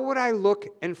 how would I look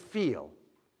and feel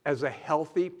as a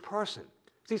healthy person?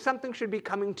 See, something should be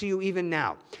coming to you even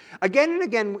now. Again and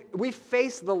again, we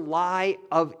face the lie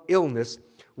of illness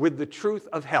with the truth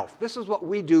of health. This is what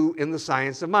we do in the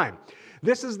science of mind.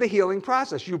 This is the healing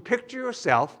process. You picture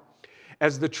yourself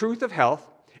as the truth of health,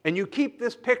 and you keep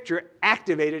this picture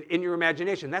activated in your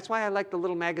imagination. That's why I like the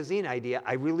little magazine idea.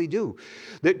 I really do.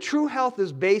 That true health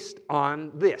is based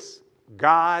on this: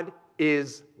 God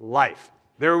is life.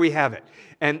 There we have it.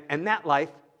 And that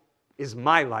life is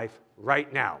my life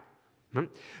right now.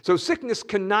 So sickness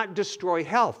cannot destroy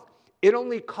health. It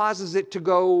only causes it to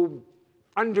go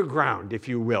underground, if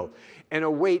you will, and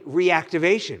await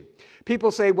reactivation.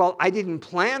 People say, well, I didn't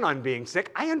plan on being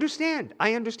sick. I understand.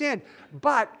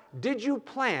 But did you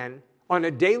plan on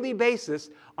a daily basis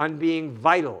on being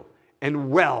vital and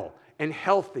well and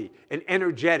healthy and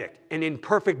energetic and in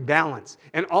perfect balance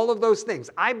and all of those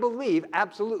things? I believe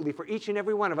absolutely for each and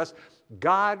every one of us,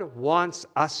 God wants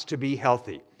us to be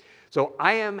healthy. So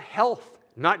I am health,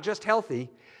 not just healthy.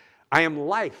 I am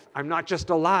life. I'm not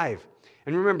just alive.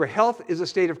 And remember, health is a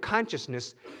state of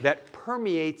consciousness that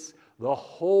permeates the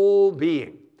whole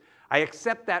being. I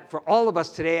accept that for all of us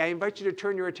today. I invite you to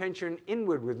turn your attention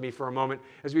inward with me for a moment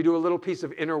as we do a little piece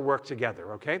of inner work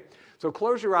together, okay? So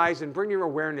close your eyes and bring your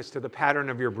awareness to the pattern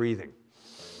of your breathing.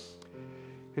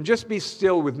 And just be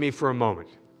still with me for a moment.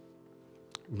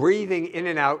 Breathing in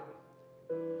and out.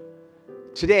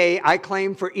 Today, I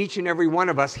claim for each and every one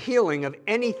of us healing of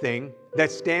anything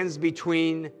that stands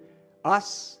between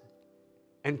us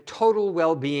and total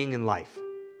well-being in life.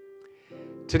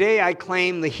 Today, I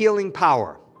claim the healing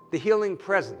power, the healing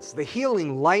presence, the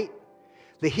healing light,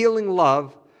 the healing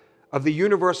love of the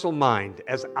universal mind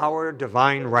as our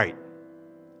divine right.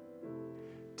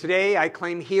 Today, I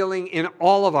claim healing in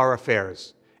all of our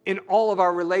affairs, in all of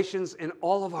our relations, in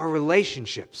all of our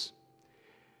relationships.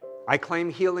 I claim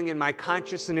healing in my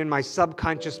conscious and in my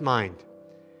subconscious mind.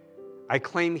 I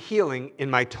claim healing in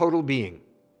my total being.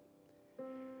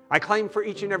 I claim for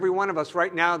each and every one of us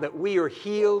right now that we are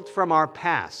healed from our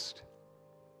past.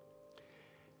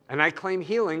 And I claim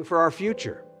healing for our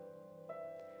future.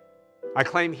 I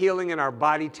claim healing in our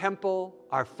body temple,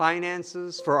 our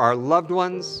finances, for our loved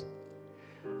ones.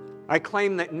 I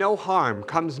claim that no harm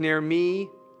comes near me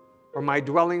or my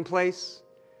dwelling place.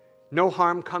 No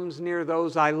harm comes near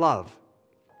those I love.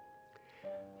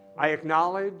 I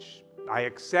acknowledge, I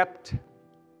accept,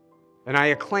 and I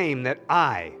acclaim that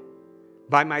I,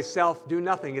 by myself do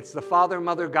nothing. It's the Father,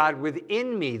 Mother, God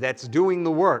within me that's doing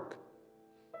the work.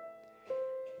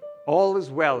 All is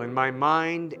well in my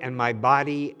mind and my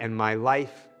body and my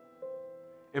life.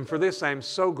 And for this, I am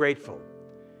so grateful.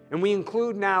 And we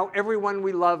include now everyone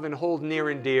we love and hold near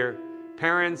and dear,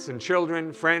 parents and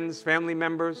children, friends, family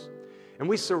members, and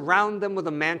we surround them with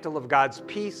a mantle of God's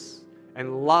peace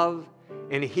and love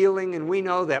and healing, and we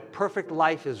know that perfect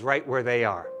life is right where they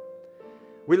are.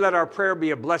 We let our prayer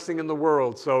be a blessing in the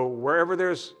world, so wherever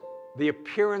there's the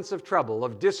appearance of trouble,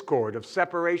 of discord, of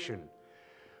separation,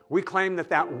 we claim that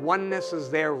that oneness is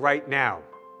there right now,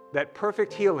 that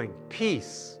perfect healing,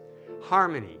 peace,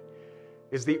 harmony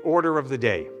is the order of the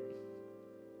day.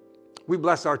 We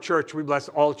bless our church. We bless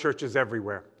all churches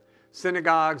everywhere,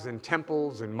 synagogues and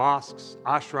temples and mosques,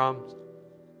 ashrams,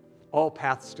 all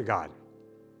paths to God.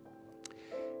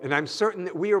 And I'm certain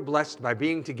that we are blessed by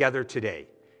being together today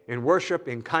in worship,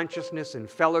 in consciousness, in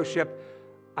fellowship.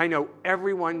 I know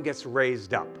everyone gets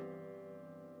raised up,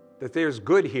 that there's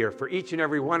good here for each and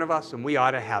every one of us, and we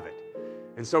ought to have it.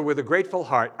 And so with a grateful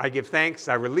heart, I give thanks.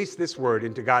 I release this word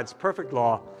into God's perfect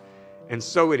law, and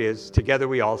so it is. Together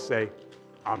we all say,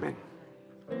 Amen.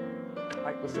 All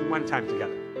right, let's sing one time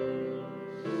together.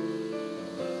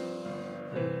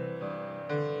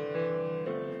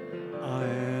 I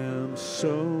am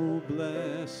so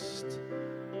blessed.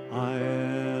 I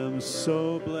am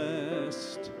so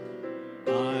blessed.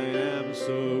 I am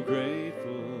so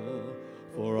grateful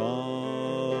for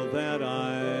all that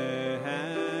I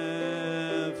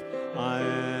have. I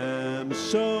am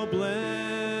so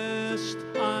blessed.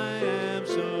 I am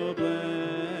so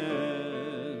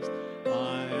blessed.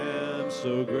 I am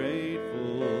so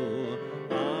grateful.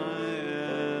 I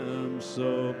am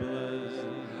so blessed.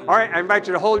 All right, I invite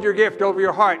you to hold your gift over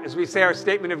your heart as we say our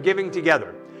statement of giving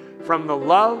together. From the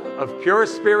love of pure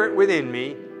spirit within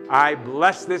me, I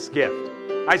bless this gift.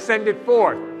 I send it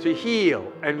forth to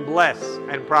heal and bless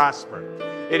and prosper.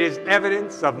 It is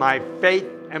evidence of my faith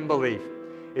and belief.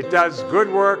 It does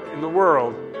good work in the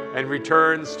world and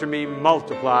returns to me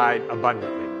multiplied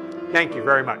abundantly. Thank you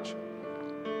very much.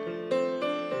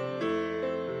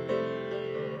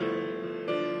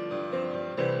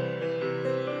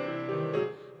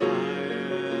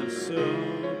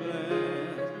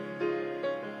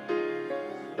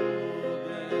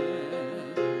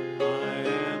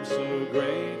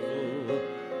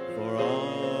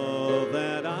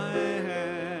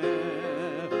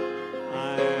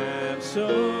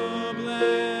 So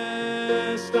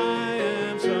blessed, I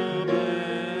am so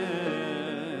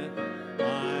blessed,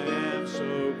 I am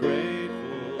so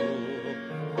grateful,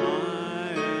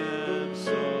 I am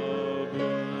so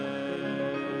blessed.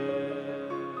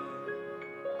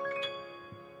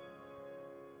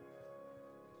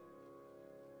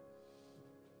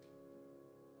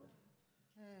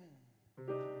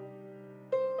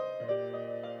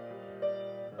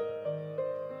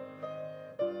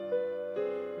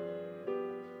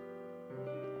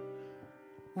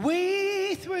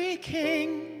 We three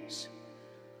kings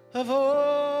of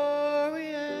Orient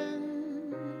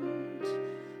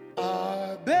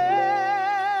are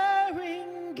bearing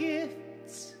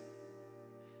gifts.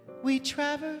 We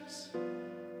traverse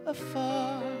a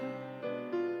far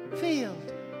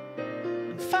field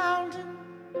and fountain,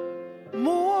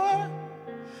 moor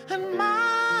and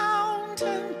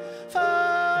mountain,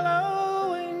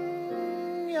 following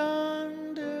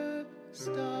yonder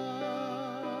star.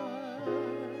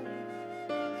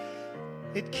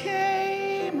 It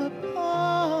came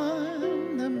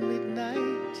upon the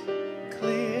midnight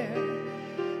clear,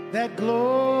 that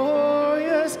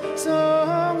glorious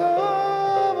song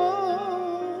of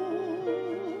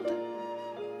old,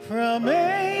 from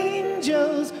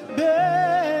angels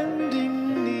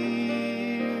bending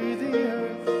near the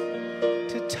earth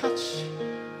to touch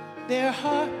their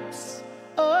harps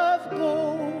of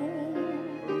gold.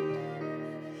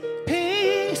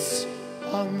 Peace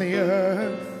on the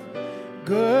earth,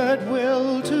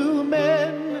 goodwill to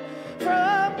men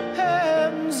from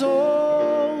heaven's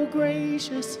oh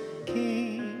gracious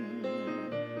King.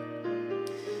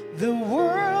 The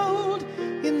world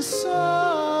in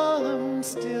solemn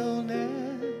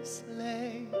stillness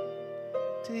lay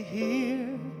to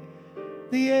hear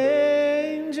the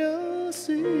angels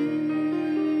sing.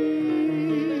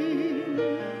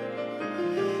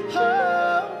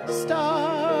 Oh,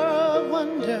 star of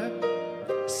wonder,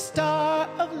 star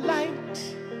of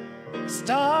light,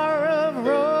 star of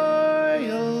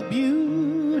royal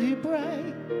beauty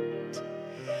bright,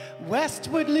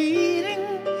 westward leading,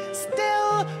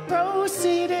 still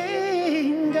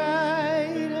proceeding,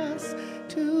 guide us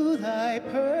to thy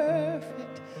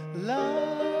perfect light.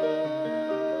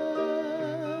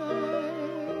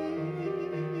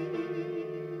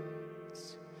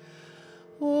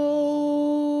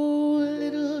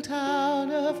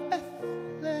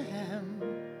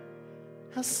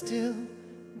 how still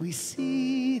we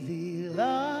see thee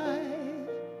lie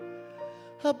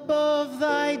above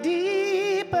thy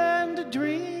deep and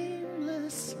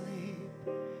dreamless sleep.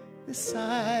 The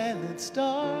silent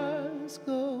stars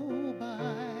go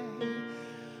by.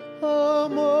 Oh,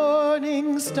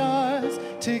 morning stars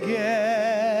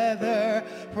together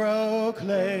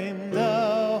proclaim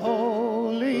the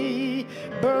holy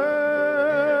birth.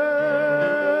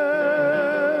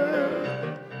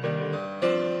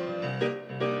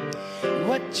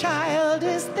 What child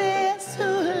is this who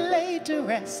laid to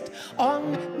rest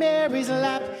on Mary's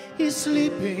lap is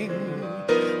sleeping,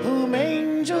 whom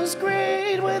angels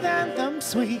greet with anthems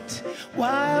sweet,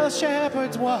 while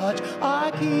shepherds watch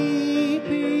are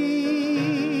keeping?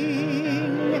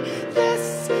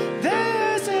 This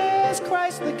is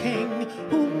Christ the King,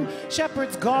 whom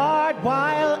shepherds guard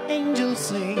while angels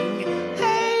sing.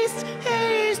 Haste,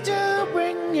 haste to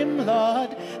bring him,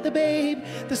 Lord, the babe,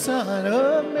 the Son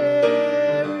of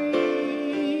Mary.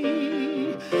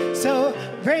 So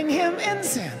bring him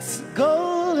incense,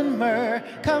 gold and myrrh.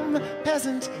 Come,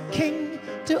 peasant king,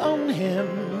 to own him.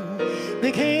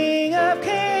 The King of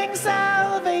Kings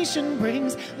salvation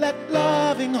brings. Let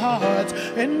loving hearts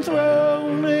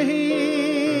enthrone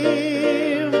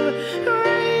him.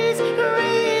 Raise,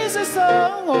 raise a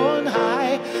song on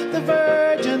high. The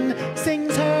Virgin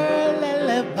sings her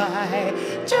lullaby.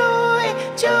 Joy,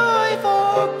 joy,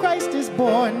 for Christ is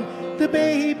born, the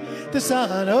babe, the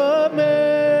Son of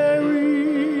Mary.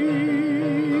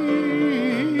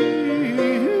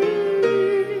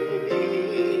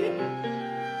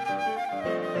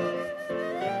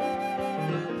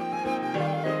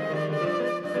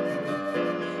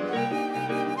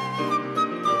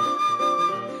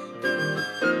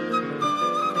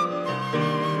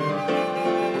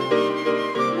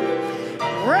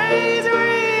 Raise,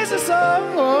 raise a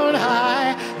song on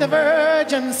high. The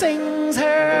Virgin sings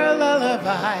her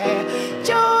lullaby.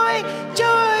 Joy,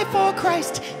 joy, for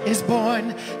Christ is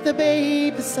born, the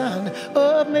babe, the Son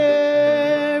of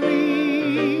Mary.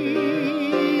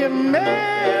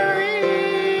 Mary,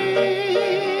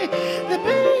 the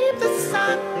babe, the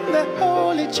Son, the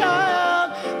Holy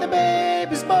Child, the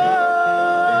babe is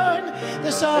born,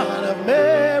 the Son of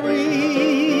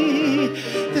Mary,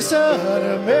 the Son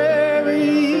of Mary,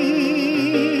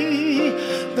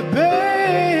 the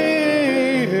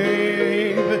babe,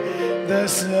 the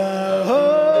Son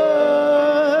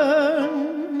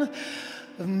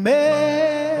of Mary.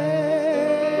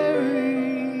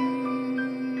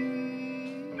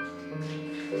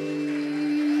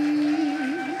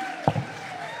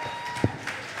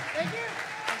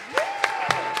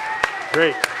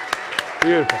 Great.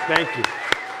 Beautiful. Thank you.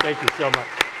 Thank you so much.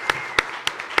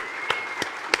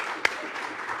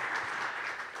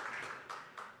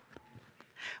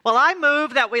 Well, I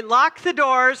move that we lock the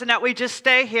doors and that we just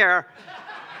stay here.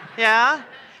 Yeah?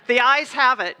 The ayes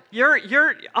have it.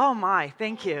 Oh my,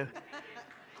 thank you.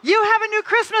 You have a new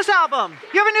Christmas album.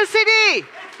 You have a new CD.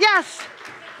 Yes.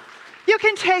 You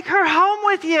can take her home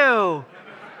with you.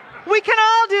 We can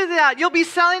all do that. You'll be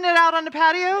selling it out on the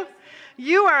patio?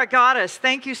 You are a goddess.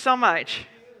 Thank you so much.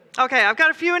 Okay, I've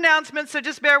got a few announcements, so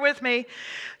just bear with me.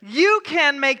 You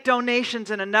can make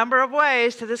donations in a number of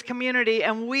ways to this community,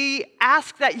 and we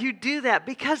ask that you do that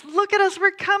because look at us, we're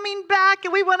coming back,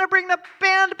 and we want to bring the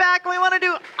band back, and we want to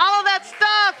do all of that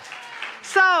stuff.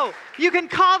 So you can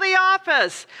call the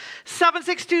office,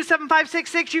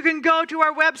 762-7566. You can go to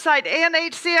our website,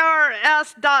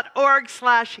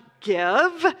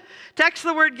 nhcrs.org/give. Text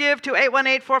the word give to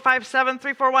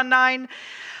 818-457-3419.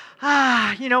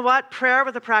 You know what? Prayer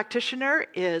with a practitioner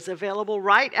is available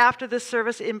right after this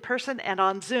service in person and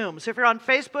on Zoom. So if you're on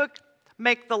Facebook,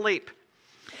 make the leap.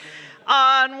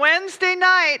 On Wednesday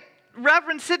night,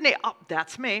 Reverend Sidney, oh,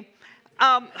 that's me.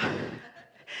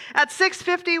 At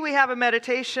 6:50, we have a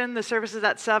meditation. The service is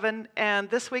at 7. And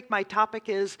this week, my topic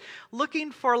is looking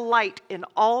for light in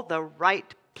all the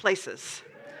right places.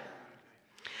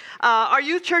 Our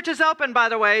youth church is open, by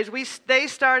the way. They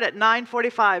start at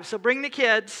 9:45, so bring the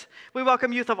kids. We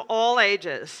welcome youth of all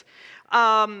ages.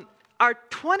 Our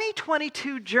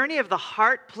 2022 Journey of the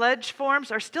Heart pledge forms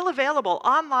are still available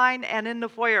online and in the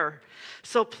foyer.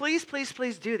 So please, please,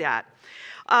 please do that.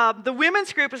 The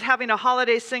women's group is having a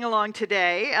holiday sing-along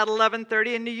today at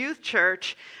 11:30 in the youth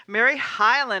church. Mary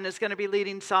Hyland is going to be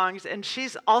leading songs, and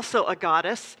she's also a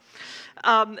goddess.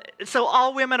 So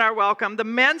all women are welcome. The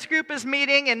men's group is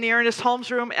meeting in the Ernest Holmes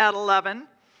room at 11.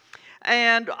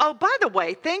 And, oh, by the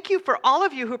way, thank you for all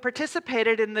of you who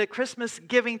participated in the Christmas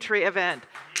Giving Tree event.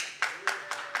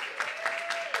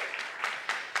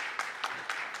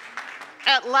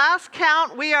 At last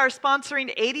count, we are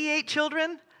sponsoring 88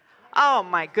 children. Oh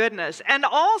my goodness. And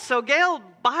also Gail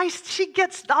buys, she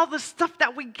gets all the stuff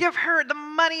that we give her, the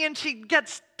money, and she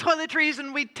gets toiletries,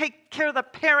 and we take care of the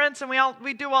parents, and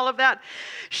we do all of that.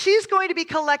 She's going to be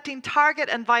collecting Target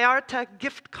and Vierra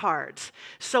gift cards.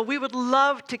 So we would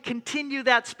love to continue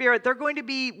that spirit. They're going to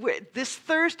be, this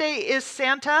Thursday is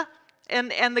Santa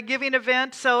and the giving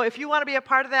event. So if you want to be a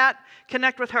part of that,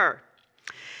 connect with her.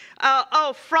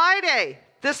 Friday.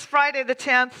 This Friday the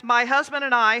 10th, my husband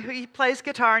and I, he plays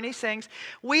guitar and he sings,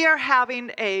 we are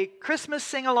having a Christmas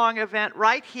sing-along event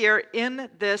right here in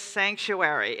this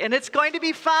sanctuary. And it's going to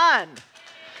be fun.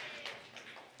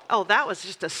 Oh, that was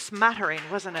just a smattering,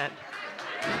 wasn't it?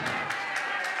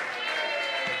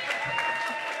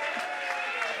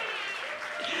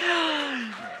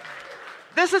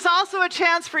 This is also a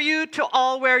chance for you to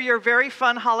all wear your very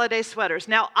fun holiday sweaters.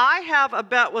 Now, I have a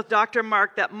bet with Dr.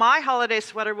 Mark that my holiday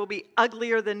sweater will be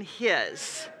uglier than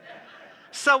his.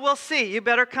 So we'll see. You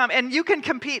better come. And you can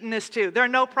compete in this too. There are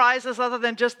no prizes other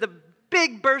than just the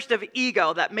big burst of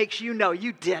ego that makes you know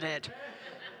you did it.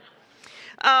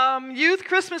 Youth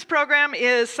Christmas program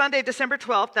is Sunday, December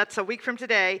 12th. That's a week from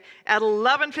today at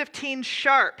 11:15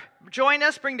 sharp. Join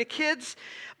us. Bring the kids.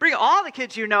 Bring all the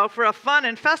kids you know for a fun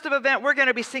and festive event. We're going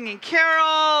to be singing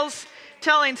carols,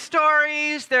 telling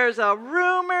stories. There's a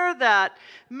rumor that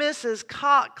Mrs.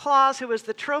 Claus, who was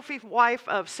the trophy wife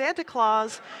of Santa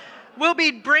Claus, will be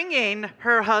bringing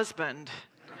her husband.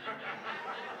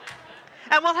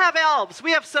 And we'll have elves.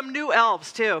 We have some new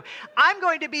elves, too. I'm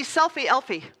going to be Selfie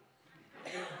Elfie.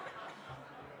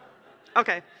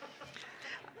 Okay.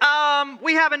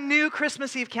 We have a new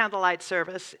Christmas Eve candlelight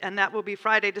service, and that will be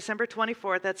Friday, December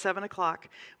 24th at 7 o'clock.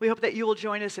 We hope that you will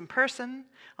join us in person,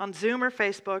 on Zoom or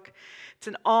Facebook. It's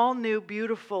an all-new,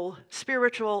 beautiful,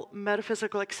 spiritual,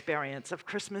 metaphysical experience of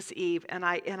Christmas Eve, and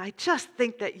I just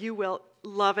think that you will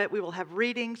love it. We will have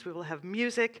readings, we will have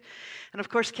music, and of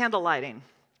course, candle lighting.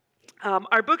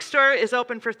 Our bookstore is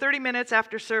open for 30 minutes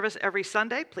after service every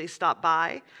Sunday. Please stop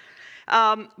by.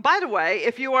 By the way,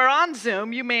 if you are on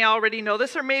Zoom, you may already know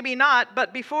this or maybe not,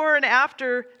 but before and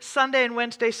after Sunday and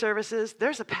Wednesday services,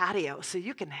 there's a patio, so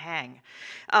you can hang.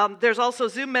 There's also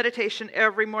Zoom meditation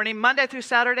every morning, Monday through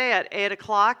Saturday at 8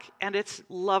 o'clock, and it's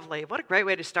lovely. What a great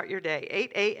way to start your day,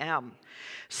 8 a.m.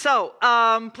 So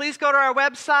please go to our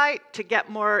website to get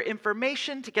more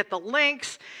information, to get the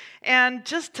links, and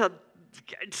just to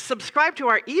subscribe to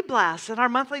our e-blasts and our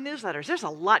monthly newsletters. There's a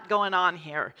lot going on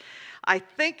here. I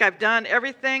think I've done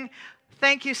everything.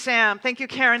 Thank you, Sam. Thank you,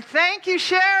 Karen. Thank you,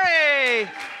 Sherry.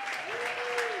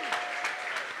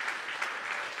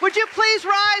 Would you please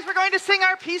rise? We're going to sing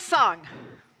our peace song.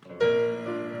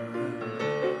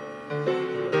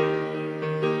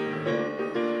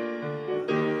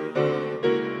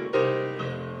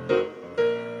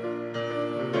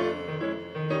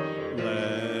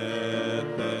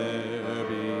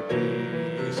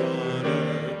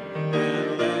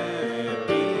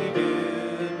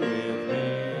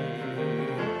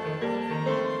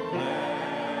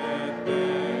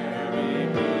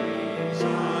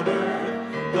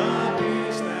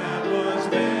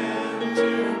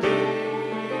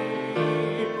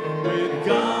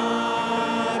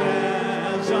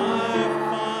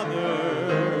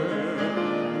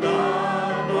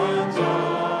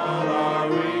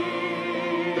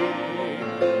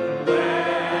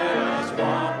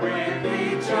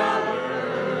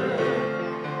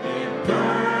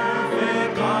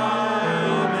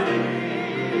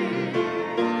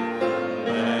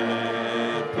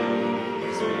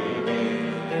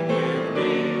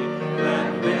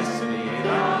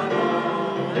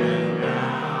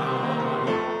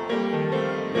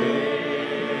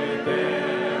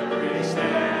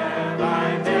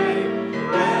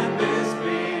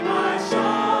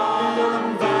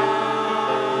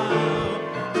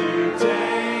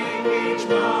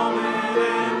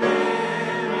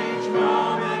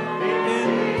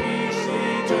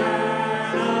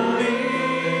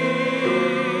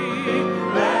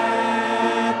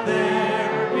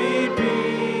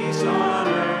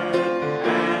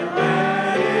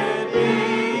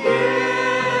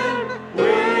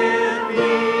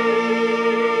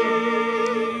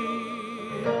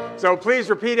 So please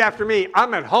repeat after me.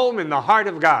 I'm at home in the heart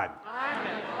of God. I'm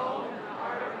at home in the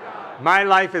heart of God. My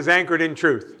life is anchored in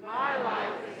truth. My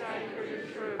life is anchored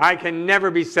in truth. I can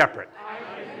never be separate. I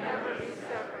can never be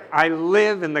separate. I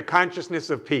live in the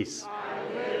consciousness of peace. I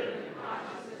live in the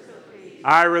consciousness of peace.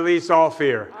 I release all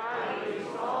fear. I release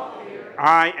all fear.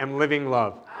 I am living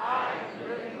love. I am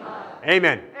living love.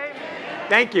 Amen. Amen.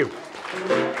 Thank you.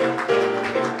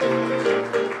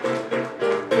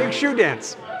 Big shoe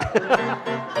dance.